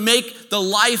he's going to make the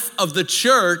life of the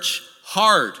church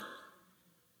hard.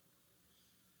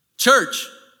 Church,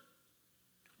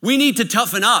 we need to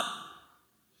toughen up.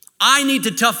 I need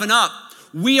to toughen up.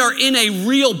 We are in a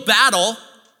real battle.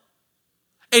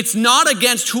 It's not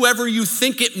against whoever you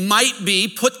think it might be.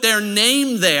 Put their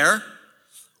name there.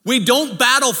 We don't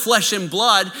battle flesh and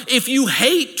blood. If you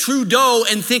hate Trudeau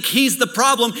and think he's the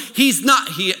problem, he's not.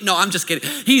 No, I'm just kidding.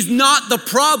 He's not the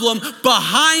problem.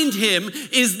 Behind him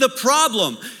is the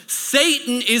problem.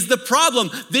 Satan is the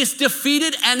problem. This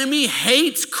defeated enemy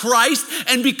hates Christ,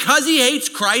 and because he hates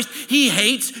Christ, he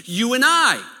hates you and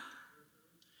I.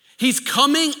 He's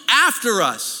coming after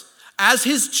us as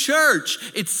his church.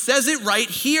 It says it right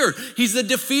here. He's the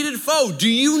defeated foe. Do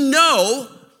you know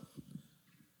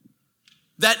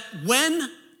that when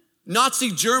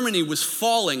Nazi Germany was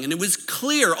falling, and it was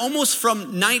clear almost from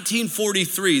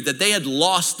 1943 that they had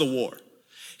lost the war,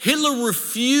 Hitler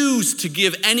refused to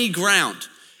give any ground.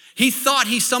 He thought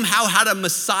he somehow had a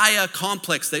Messiah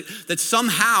complex, that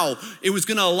somehow it was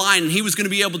going to align and he was going to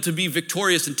be able to be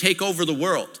victorious and take over the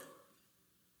world.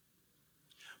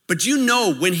 But you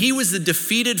know, when he was the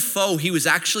defeated foe, he was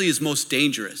actually his most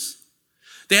dangerous.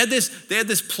 They had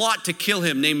this plot to kill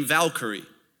him named Valkyrie.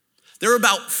 There were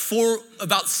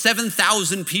about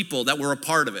 7,000 people that were a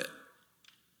part of it.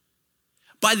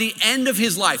 By the end of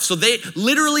his life, so they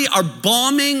literally are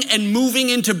bombing and moving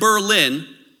into Berlin,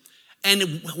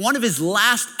 and one of his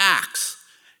last acts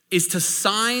is to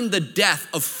sign the death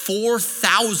of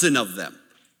 4,000 of them,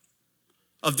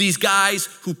 of these guys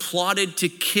who plotted to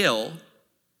kill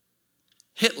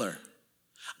Hitler.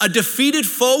 A defeated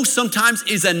foe sometimes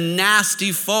is a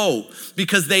nasty foe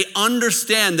because they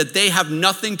understand that they have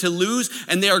nothing to lose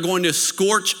and they are going to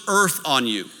scorch earth on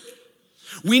you.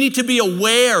 We need to be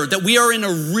aware that we are in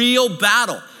a real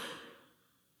battle.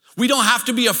 We don't have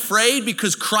to be afraid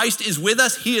because Christ is with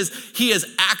us. He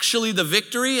is actually the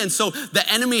victory. And so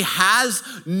the enemy has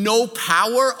no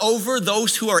power over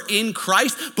those who are in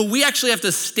Christ, but we actually have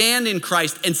to stand in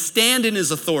Christ and stand in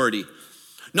his authority.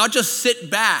 Not just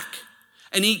sit back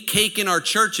and eat cake in our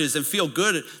churches and feel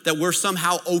good that we're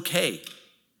somehow okay.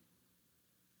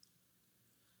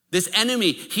 This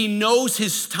enemy, he knows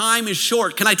his time is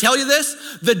short. Can I tell you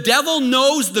this? The devil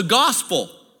knows the gospel.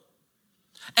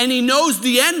 And he knows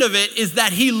the end of it is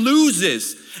that he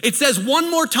loses. It says one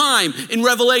more time in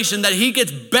Revelation that he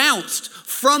gets bounced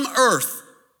from earth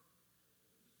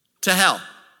to hell.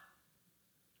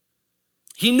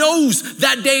 He knows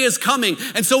that day is coming,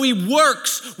 and so he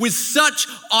works with such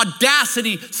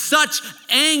audacity, such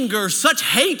anger, such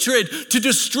hatred to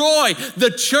destroy the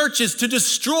churches, to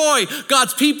destroy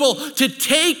God's people, to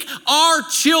take our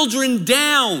children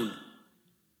down.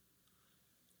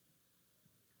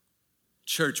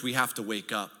 Church, we have to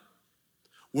wake up.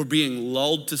 We're being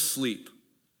lulled to sleep.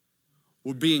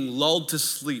 We're being lulled to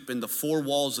sleep in the four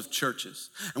walls of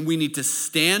churches. And we need to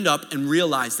stand up and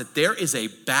realize that there is a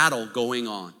battle going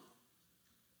on.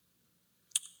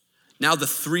 Now, the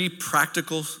three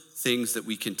practical things that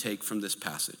we can take from this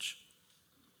passage.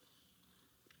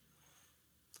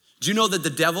 Do you know that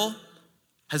the devil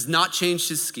has not changed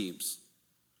his schemes?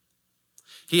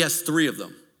 He has three of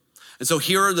them. And so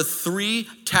here are the three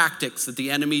tactics that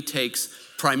the enemy takes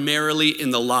primarily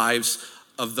in the lives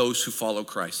of those who follow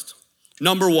Christ.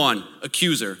 Number one,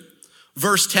 accuser.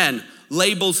 Verse 10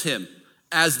 labels him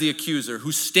as the accuser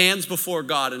who stands before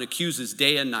God and accuses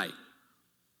day and night.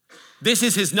 This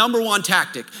is his number one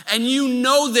tactic. And you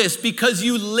know this because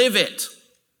you live it.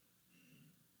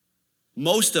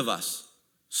 Most of us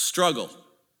struggle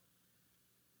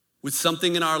with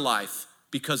something in our life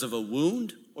because of a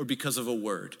wound or because of a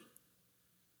word.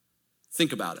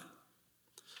 Think about it.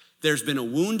 There's been a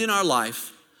wound in our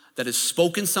life that has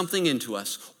spoken something into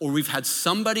us, or we've had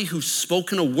somebody who's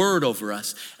spoken a word over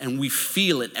us, and we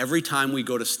feel it every time we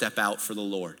go to step out for the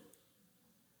Lord.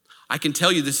 I can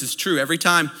tell you this is true. Every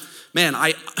time, man,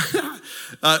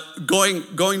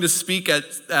 going to speak at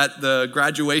the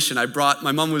graduation,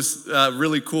 my mom was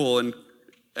really cool,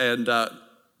 and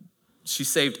she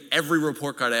saved every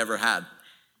report card I ever had.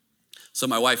 So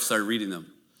my wife started reading them.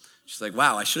 She's like,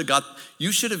 wow,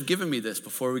 you should have given me this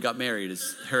before we got married,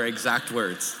 is her exact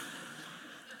words.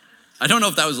 I don't know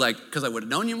if that was like, because I would have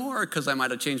known you more or because I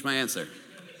might have changed my answer.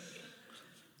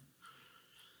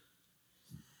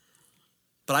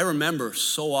 But I remember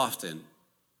so often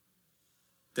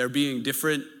there being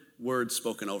different words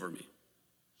spoken over me.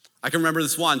 I can remember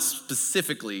this one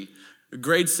specifically.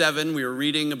 Grade 7, we were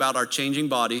reading about our changing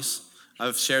bodies.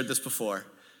 I've shared this before.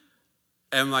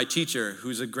 And my teacher,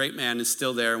 who's a great man, is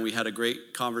still there, and we had a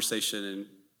great conversation,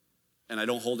 and I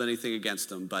don't hold anything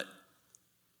against him, but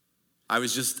I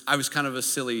was kind of a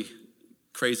silly,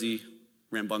 crazy,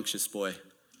 rambunctious boy.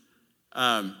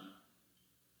 And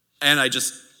I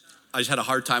just had a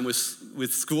hard time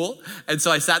with school. And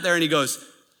so I sat there, and he goes,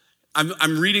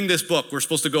 I'm reading this book. We're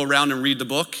supposed to go around and read the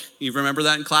book. You remember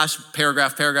that in class?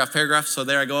 Paragraph, paragraph, paragraph. So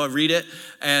there I go, I read it.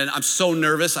 And I'm so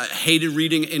nervous. I hated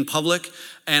reading in public.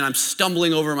 And I'm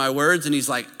stumbling over my words. And he's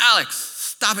like, Alex,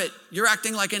 stop it. You're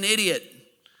acting like an idiot.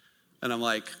 And I'm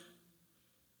like,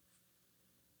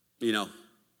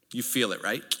 you feel it,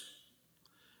 right?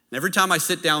 And every time I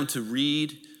sit down to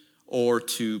read or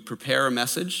to prepare a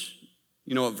message,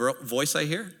 you know what voice I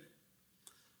hear?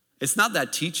 It's not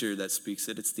that teacher that speaks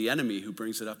it. It's the enemy who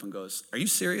brings it up and goes, are you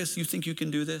serious? You think you can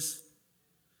do this?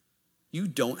 You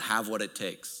don't have what it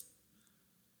takes.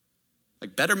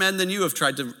 Like better men than you have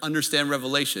tried to understand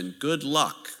Revelation. Good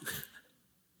luck.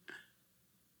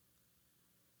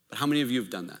 But how many of you have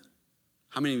done that?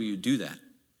 How many of you do that?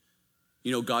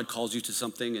 God calls you to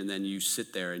something and then you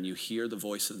sit there and you hear the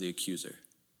voice of the accuser.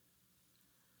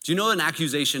 Do you know an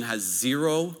accusation has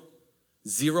zero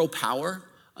power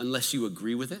unless you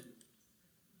agree with it?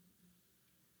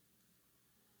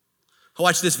 I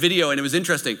watched this video and it was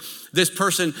interesting. This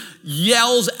person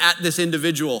yells at this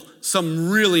individual some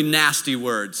really nasty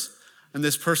words. And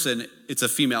this person, it's a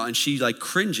female, and she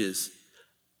cringes.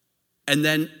 And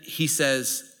then he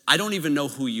says, I don't even know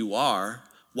who you are.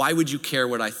 Why would you care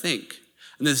what I think?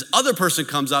 And this other person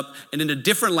comes up and in a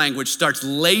different language starts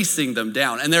lacing them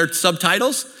down. And there are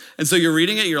subtitles. And so you're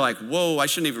reading it, you're like, whoa, I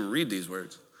shouldn't even read these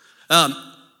words. And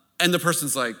the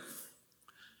person's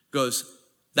goes,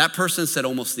 that person said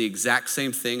almost the exact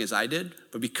same thing as I did,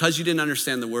 but because you didn't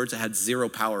understand the words, it had zero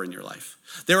power in your life.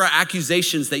 There are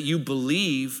accusations that you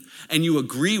believe and you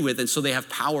agree with, and so they have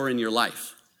power in your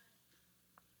life.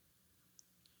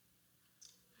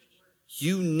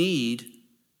 You need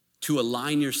to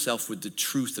align yourself with the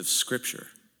truth of Scripture.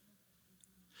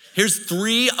 Here's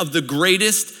 3 of the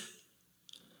greatest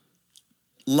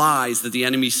lies that the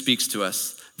enemy speaks to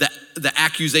us. The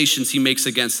accusations he makes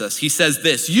against us. He says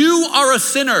this, you are a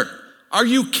sinner. Are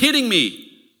you kidding me?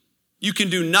 You can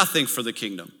do nothing for the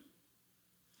kingdom.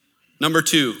 Number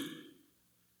 2,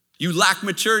 you lack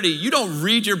maturity. You don't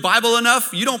read your Bible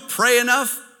enough. You don't pray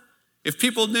enough. If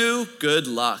people knew, good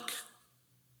luck.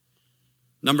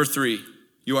 Number 3,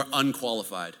 you are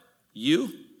unqualified.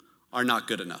 You are not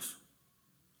good enough,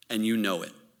 and you know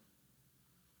it.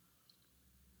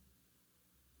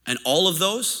 And all of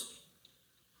those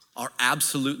are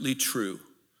absolutely true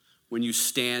when you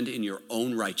stand in your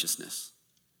own righteousness.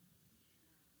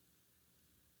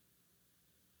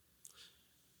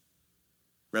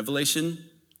 Revelation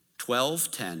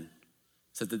 12:10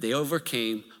 said that they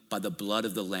overcame by the blood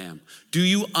of the Lamb. Do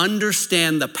you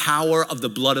understand the power of the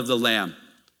blood of the Lamb?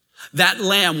 That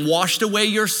lamb washed away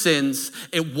your sins.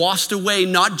 It washed away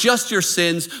not just your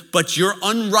sins, but your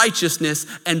unrighteousness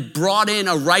and brought in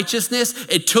a righteousness.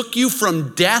 It took you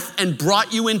from death and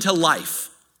brought you into life.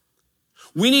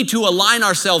 We need to align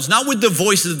ourselves not with the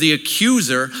voice of the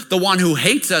accuser, the one who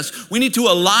hates us. We need to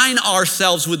align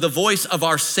ourselves with the voice of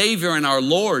our Savior and our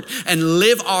Lord and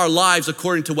live our lives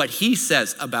according to what he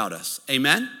says about us.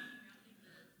 Amen?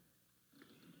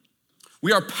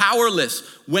 We are powerless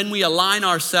when we align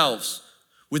ourselves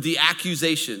with the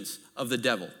accusations of the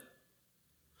devil.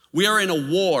 We are in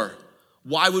a war.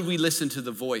 Why would we listen to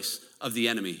the voice of the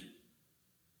enemy?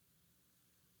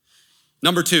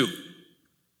 Number 2,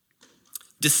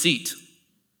 deceit.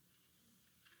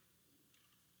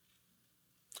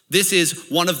 This is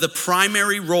one of the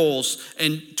primary roles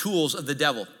and tools of the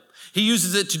devil. He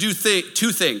uses it to do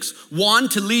 2 things. 1,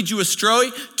 to lead you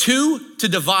astray. 2, to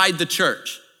divide the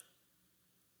church.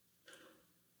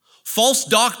 False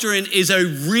doctrine is a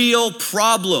real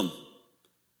problem.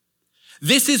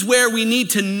 This is where we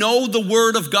need to know the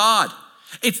Word of God.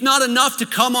 It's not enough to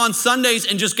come on Sundays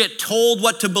and just get told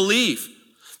what to believe.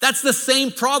 That's the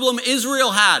same problem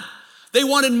Israel had. They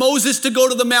wanted Moses to go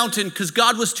to the mountain because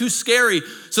God was too scary.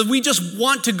 So we just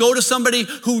want to go to somebody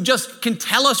who just can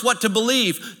tell us what to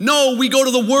believe. No, we go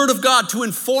to the Word of God to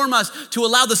inform us, to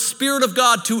allow the Spirit of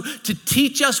God to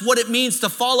teach us what it means to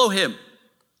follow him.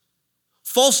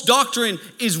 False doctrine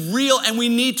is real and we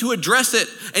need to address it.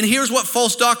 And here's what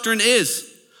false doctrine is: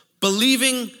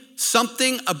 believing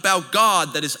something about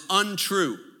God that is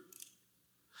untrue.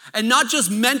 And not just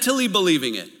mentally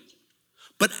believing it,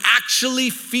 but actually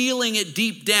feeling it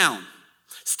deep down.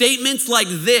 Statements like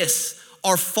this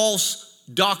are false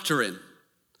doctrine.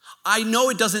 I know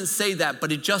it doesn't say that,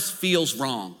 but it just feels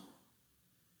wrong.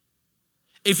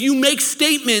 If you make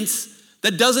statements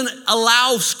that doesn't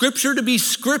allow Scripture to be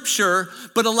Scripture,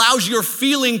 but allows your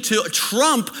feeling to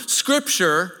trump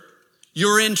Scripture,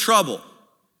 you're in trouble.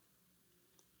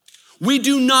 We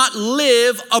do not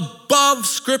live above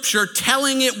Scripture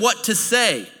telling it what to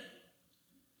say.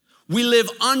 We live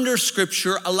under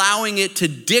Scripture, allowing it to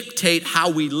dictate how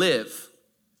we live.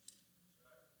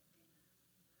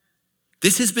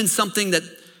 This has been something that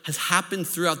has happened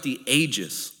throughout the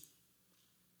ages.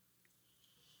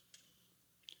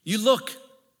 You look,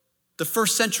 the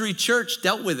first century church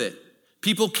dealt with it.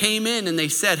 People came in and they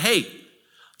said, hey,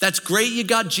 that's great you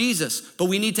got Jesus, but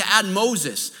we need to add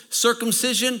Moses,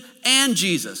 circumcision and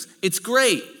Jesus. It's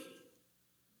great.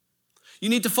 You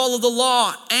need to follow the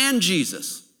law and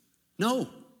Jesus. No.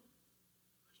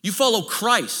 You follow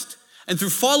Christ, and through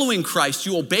following Christ,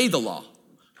 you obey the law.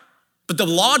 But the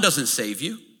law doesn't save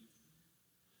you.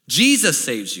 Jesus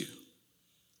saves you.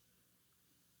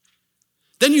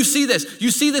 Then you see this. You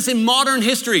see this in modern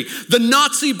history. The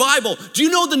Nazi Bible. Do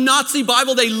you know the Nazi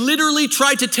Bible? They literally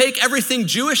tried to take everything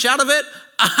Jewish out of it.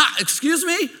 Excuse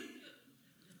me?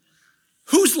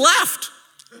 Who's left?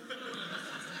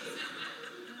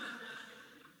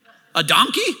 A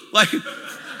donkey? Like,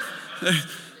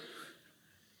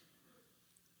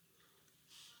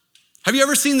 have you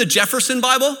ever seen the Jefferson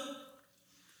Bible?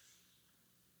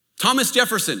 Thomas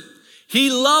Jefferson. He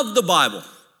loved the Bible.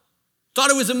 Thought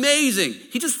it was amazing.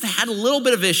 He just had a little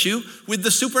bit of issue with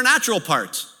the supernatural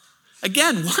parts.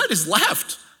 Again, what is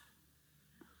left?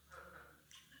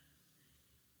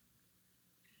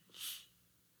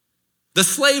 The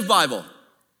slave Bible.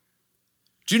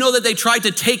 Do you know that they tried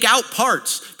to take out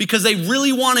parts because they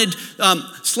really wanted,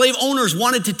 slave owners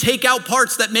wanted to take out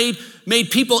parts that made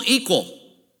people equal?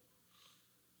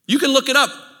 You can look it up.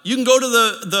 You can go to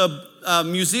the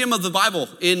Museum of the Bible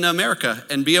in America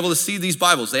and be able to see these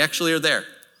Bibles. They actually are there.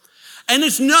 And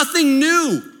it's nothing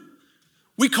new.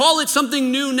 We call it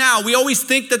something new now. We always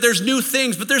think that there's new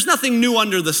things, but there's nothing new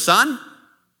under the sun.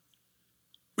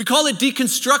 We call it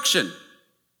deconstruction.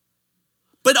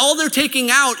 But all they're taking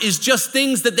out is just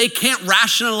things that they can't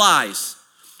rationalize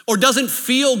or doesn't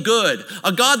feel good.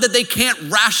 A God that they can't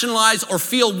rationalize or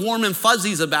feel warm and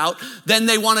fuzzies about, then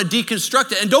they want to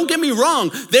deconstruct it. And don't get me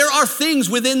wrong, there are things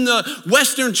within the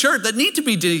Western church that need to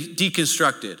be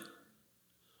deconstructed.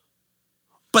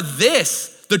 But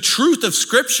this, the truth of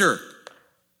Scripture,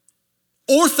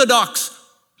 orthodox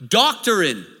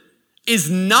doctrine, is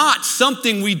not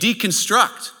something we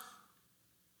deconstruct.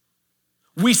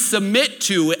 We submit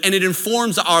to, and it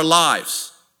informs our lives.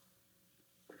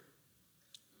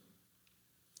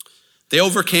 They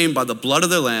overcame by the blood of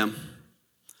their lamb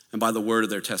and by the word of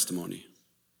their testimony.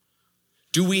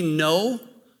 Do we know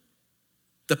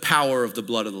the power of the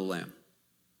blood of the lamb?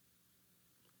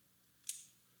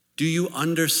 Do you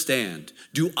understand?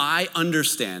 Do I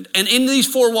understand? And in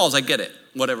these 4 walls, I get it,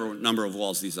 whatever number of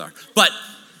walls these are. But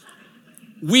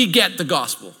we get the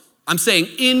gospel. I'm saying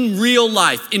in real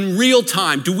life, in real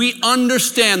time, do we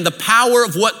understand the power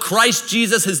of what Christ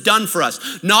Jesus has done for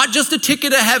us? Not just a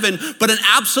ticket to heaven, but an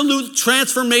absolute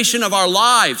transformation of our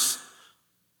lives.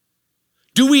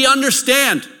 Do we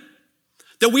understand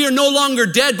that we are no longer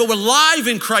dead, but we're alive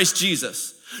in Christ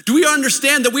Jesus? Do we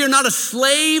understand that we are not a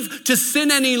slave to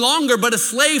sin any longer, but a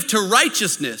slave to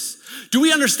righteousness? Do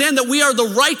we understand that we are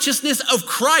the righteousness of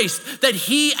Christ, that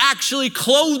he actually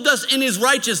clothed us in his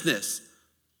righteousness?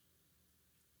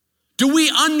 Do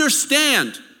we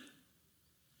understand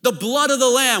the blood of the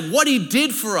Lamb, what he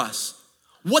did for us,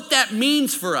 what that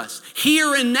means for us,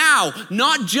 here and now,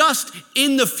 not just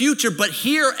in the future, but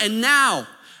here and now?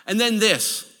 And then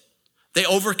this, they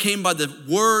overcame by the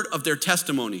word of their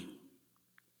testimony.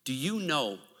 Do you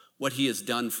know what he has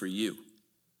done for you?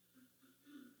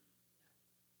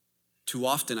 Too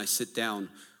often I sit down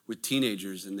with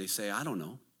teenagers and they say, I don't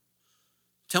know.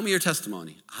 Tell me your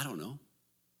testimony. I don't know.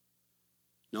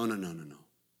 No.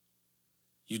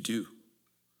 You do.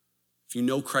 If you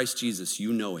know Christ Jesus,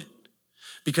 you know it.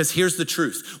 Because here's the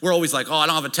truth. We're always like, I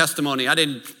don't have a testimony. I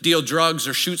didn't deal drugs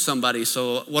or shoot somebody,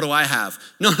 so what do I have?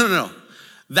 No.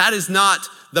 That is not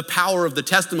the power of the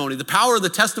testimony. The power of the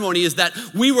testimony is that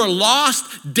we were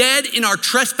lost, dead in our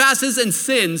trespasses and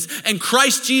sins, and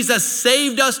Christ Jesus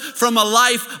saved us from a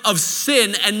life of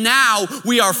sin, and now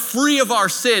we are free of our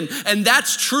sin. And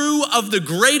that's true of the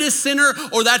greatest sinner,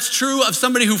 or that's true of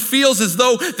somebody who feels as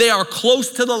though they are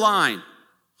close to the line.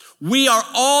 We are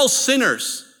all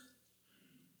sinners.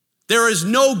 There is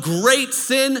no great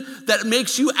sin that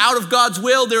makes you out of God's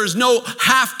will. There is no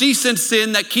half-decent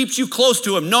sin that keeps you close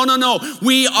to him. No.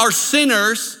 We are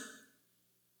sinners,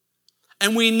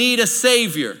 and we need a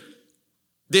Savior.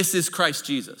 This is Christ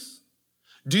Jesus.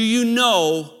 Do you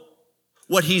know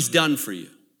what he's done for you?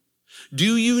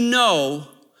 Do you know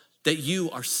that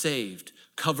you are saved,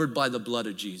 covered by the blood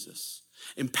of Jesus,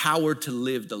 empowered to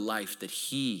live the life that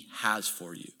he has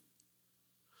for you?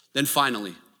 Then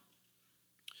finally,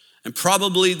 and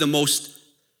probably the most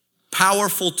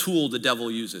powerful tool the devil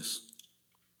uses?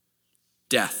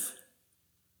 Death.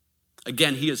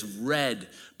 Again, he is red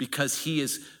because he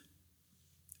is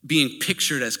being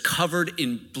pictured as covered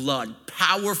in blood,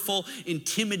 powerful,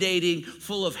 intimidating,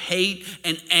 full of hate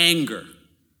and anger.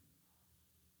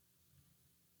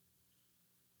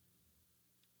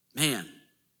 Man,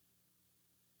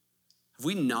 have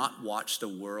we not watched a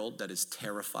world that is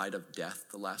terrified of death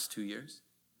the last 2 years?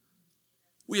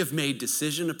 We have made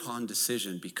decision upon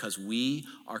decision because we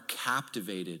are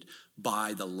captivated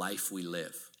by the life we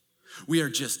live. We are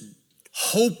just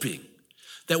hoping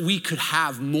that we could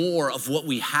have more of what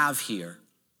we have here.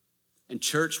 And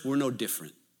church, we're no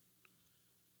different.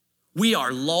 We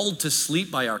are lulled to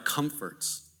sleep by our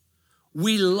comforts.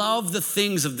 We love the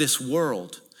things of this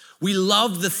world. We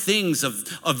love the things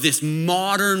of this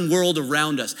modern world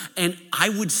around us. And I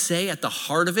would say at the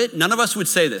heart of it, none of us would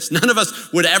say this. None of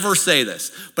us would ever say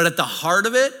this. But at the heart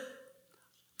of it,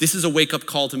 this is a wake-up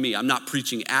call to me. I'm not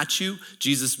preaching at you.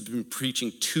 Jesus has been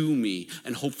preaching to me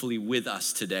and hopefully with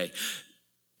us today.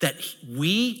 That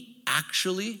we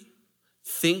actually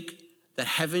think that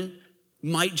heaven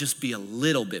might just be a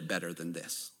little bit better than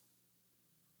this.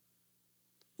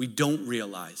 We don't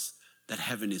realize that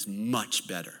heaven is much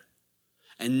better.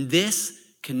 And this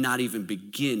cannot even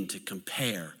begin to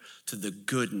compare to the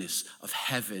goodness of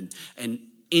heaven and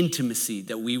intimacy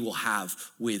that we will have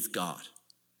with God.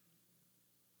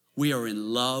 We are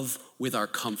in love with our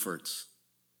comforts,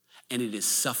 and it is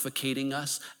suffocating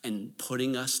us and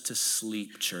putting us to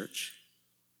sleep, church.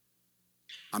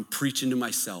 I'm preaching to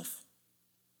myself.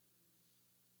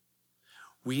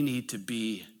 We need to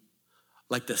be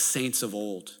like the saints of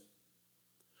old,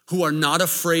 who are not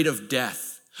afraid of death.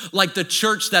 Like the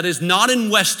church that is not in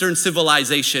Western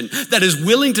civilization, that is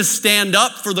willing to stand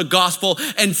up for the gospel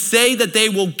and say that they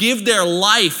will give their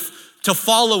life to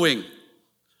following.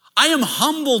 I am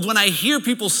humbled when I hear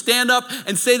people stand up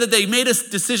and say that they made a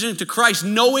decision to Christ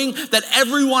knowing that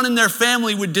everyone in their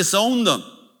family would disown them,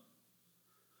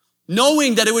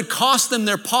 knowing that it would cost them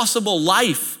their possible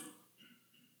life.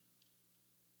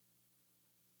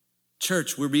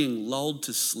 Church, we're being lulled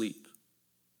to sleep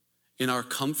in our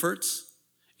comforts,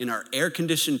 in our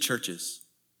air-conditioned churches.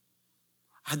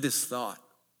 I had this thought.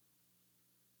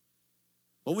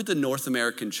 What would the North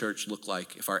American church look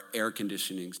like if our air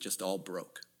conditionings just all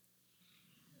broke?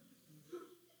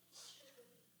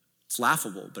 It's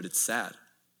laughable, but it's sad.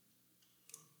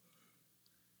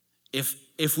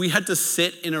 If we had to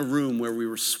sit in a room where we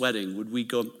were sweating, would we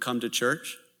come to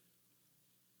church?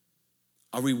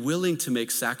 Are we willing to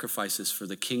make sacrifices for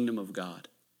the kingdom of God?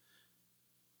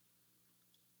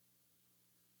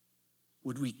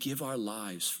 Would we give our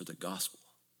lives for the gospel?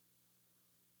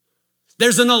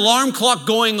 There's an alarm clock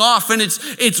going off, and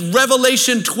it's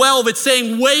Revelation 12. It's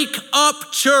saying, wake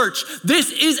up, church.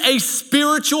 This is a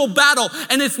spiritual battle,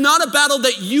 and it's not a battle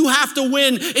that you have to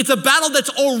win. It's a battle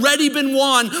that's already been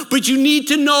won, but you need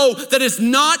to know that it's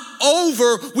not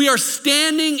over. We are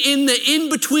standing in the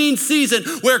in-between season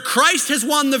where Christ has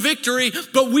won the victory,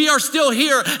 but we are still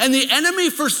here, and the enemy,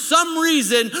 for some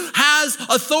reason, has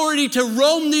authority to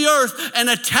roam the earth and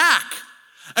attack.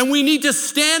 And we need to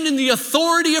stand in the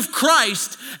authority of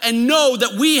Christ and know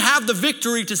that we have the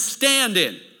victory to stand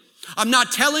in. I'm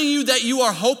not telling you that you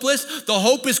are hopeless. The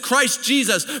hope is Christ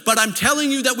Jesus. But I'm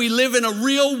telling you that we live in a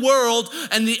real world,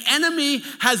 and the enemy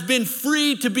has been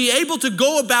freed to be able to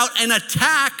go about and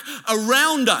attack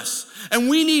around us. And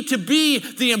we need to be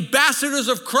the ambassadors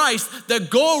of Christ that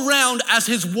go around as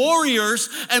his warriors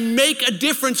and make a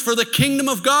difference for the kingdom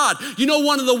of God. You know,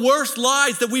 one of the worst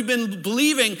lies that we've been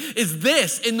believing is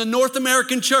this in the North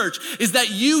American church, is that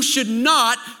you should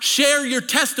not share your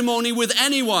testimony with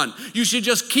anyone. You should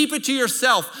just keep it to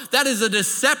yourself. That is a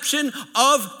deception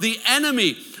of the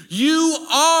enemy. You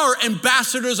are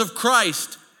ambassadors of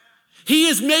Christ. He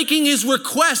is making his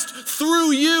request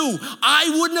through you.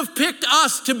 I wouldn't have picked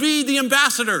us to be the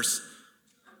ambassadors.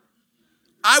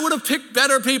 I would have picked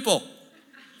better people.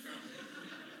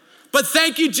 But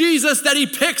thank you, Jesus, that he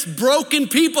picks broken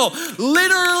people.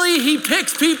 Literally, he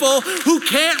picks people who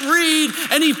can't read,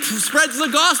 and he spreads the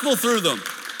gospel through them.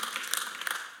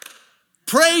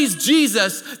 Praise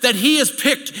Jesus that he has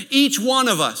picked each one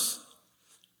of us.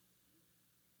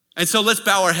 And so let's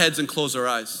bow our heads and close our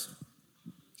eyes.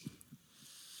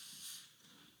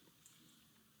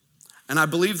 And I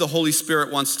believe the Holy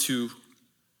Spirit wants to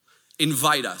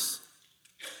invite us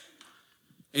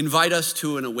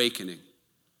to an awakening.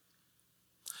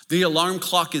 The alarm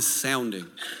clock is sounding.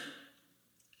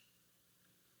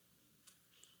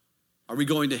 Are we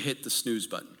going to hit the snooze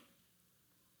button?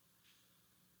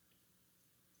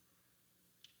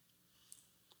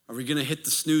 Are we going to hit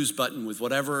the snooze button with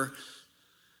whatever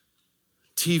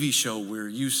TV show we're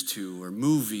used to, or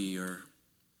movie, or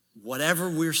whatever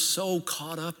we're so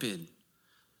caught up in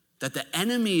that the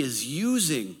enemy is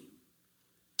using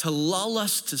to lull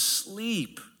us to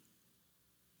sleep?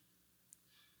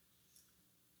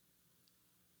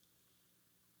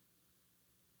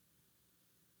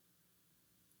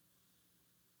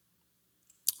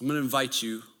 I'm going to invite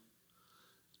you,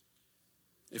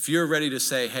 if you're ready to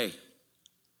say, hey,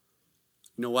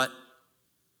 you know what?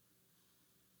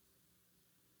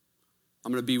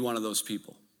 I'm going to be one of those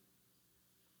people.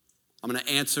 I'm going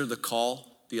to answer the call,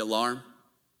 the alarm.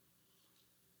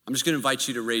 I'm just going to invite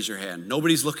you to raise your hand.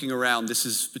 Nobody's looking around. This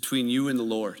is between you and the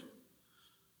Lord.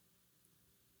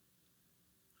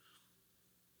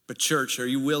 But church, are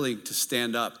you willing to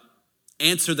stand up,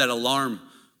 answer that alarm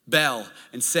bell,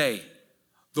 and say,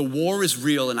 the war is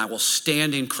real and I will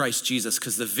stand in Christ Jesus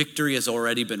because the victory has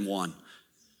already been won.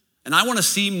 And I want to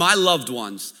see my loved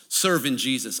ones serve in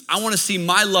Jesus. I want to see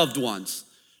my loved ones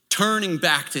turning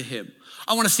back to him.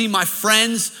 I want to see my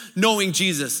friends knowing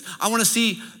Jesus. I want to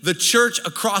see the church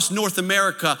across North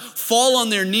America fall on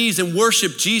their knees and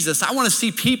worship Jesus. I want to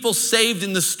see people saved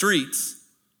in the streets.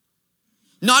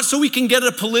 Not so we can get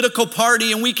a political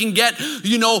party and we can get,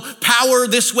 power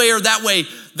this way or that way.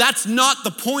 That's not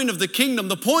the point of the kingdom.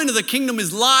 The point of the kingdom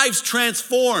is lives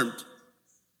transformed.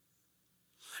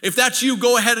 If that's you,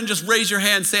 go ahead and just raise your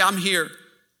hand and say, I'm here.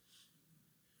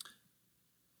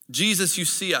 Jesus, you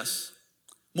see us.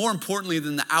 More importantly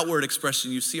than the outward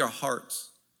expression, you see our hearts.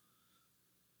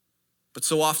 But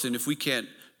so often, if we can't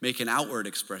make an outward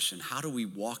expression, how do we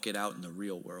walk it out in the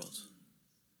real world?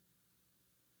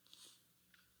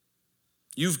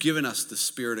 You've given us the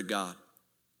Spirit of God.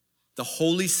 The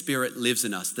Holy Spirit lives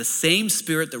in us, the same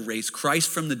Spirit that raised Christ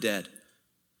from the dead.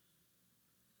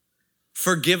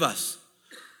 Forgive us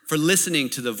for listening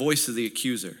to the voice of the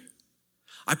accuser.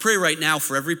 I pray right now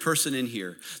for every person in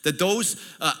here that those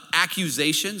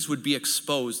accusations would be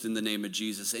exposed in the name of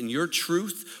Jesus, and your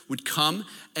truth would come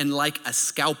and like a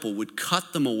scalpel would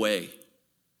cut them away.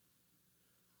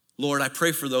 Lord, I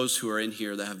pray for those who are in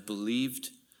here that have believed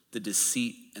the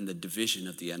deceit and the division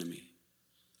of the enemy.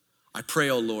 I pray,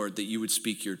 oh Lord, that you would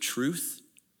speak your truth,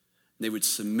 and they would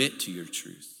submit to your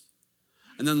truth.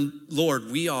 And then,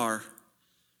 Lord,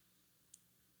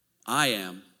 I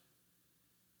am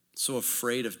so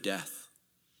afraid of death,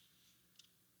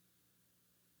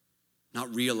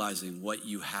 not realizing what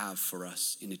you have for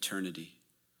us in eternity,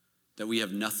 that we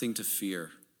have nothing to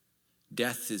fear.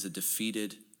 Death is a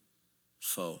defeated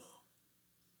foe.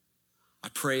 I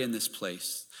pray in this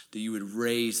place that you would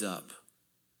raise up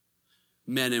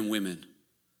men and women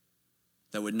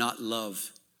that would not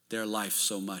love their life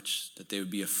so much that they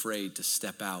would be afraid to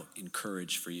step out in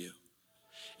courage for you.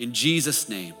 In Jesus'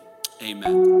 name,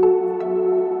 amen.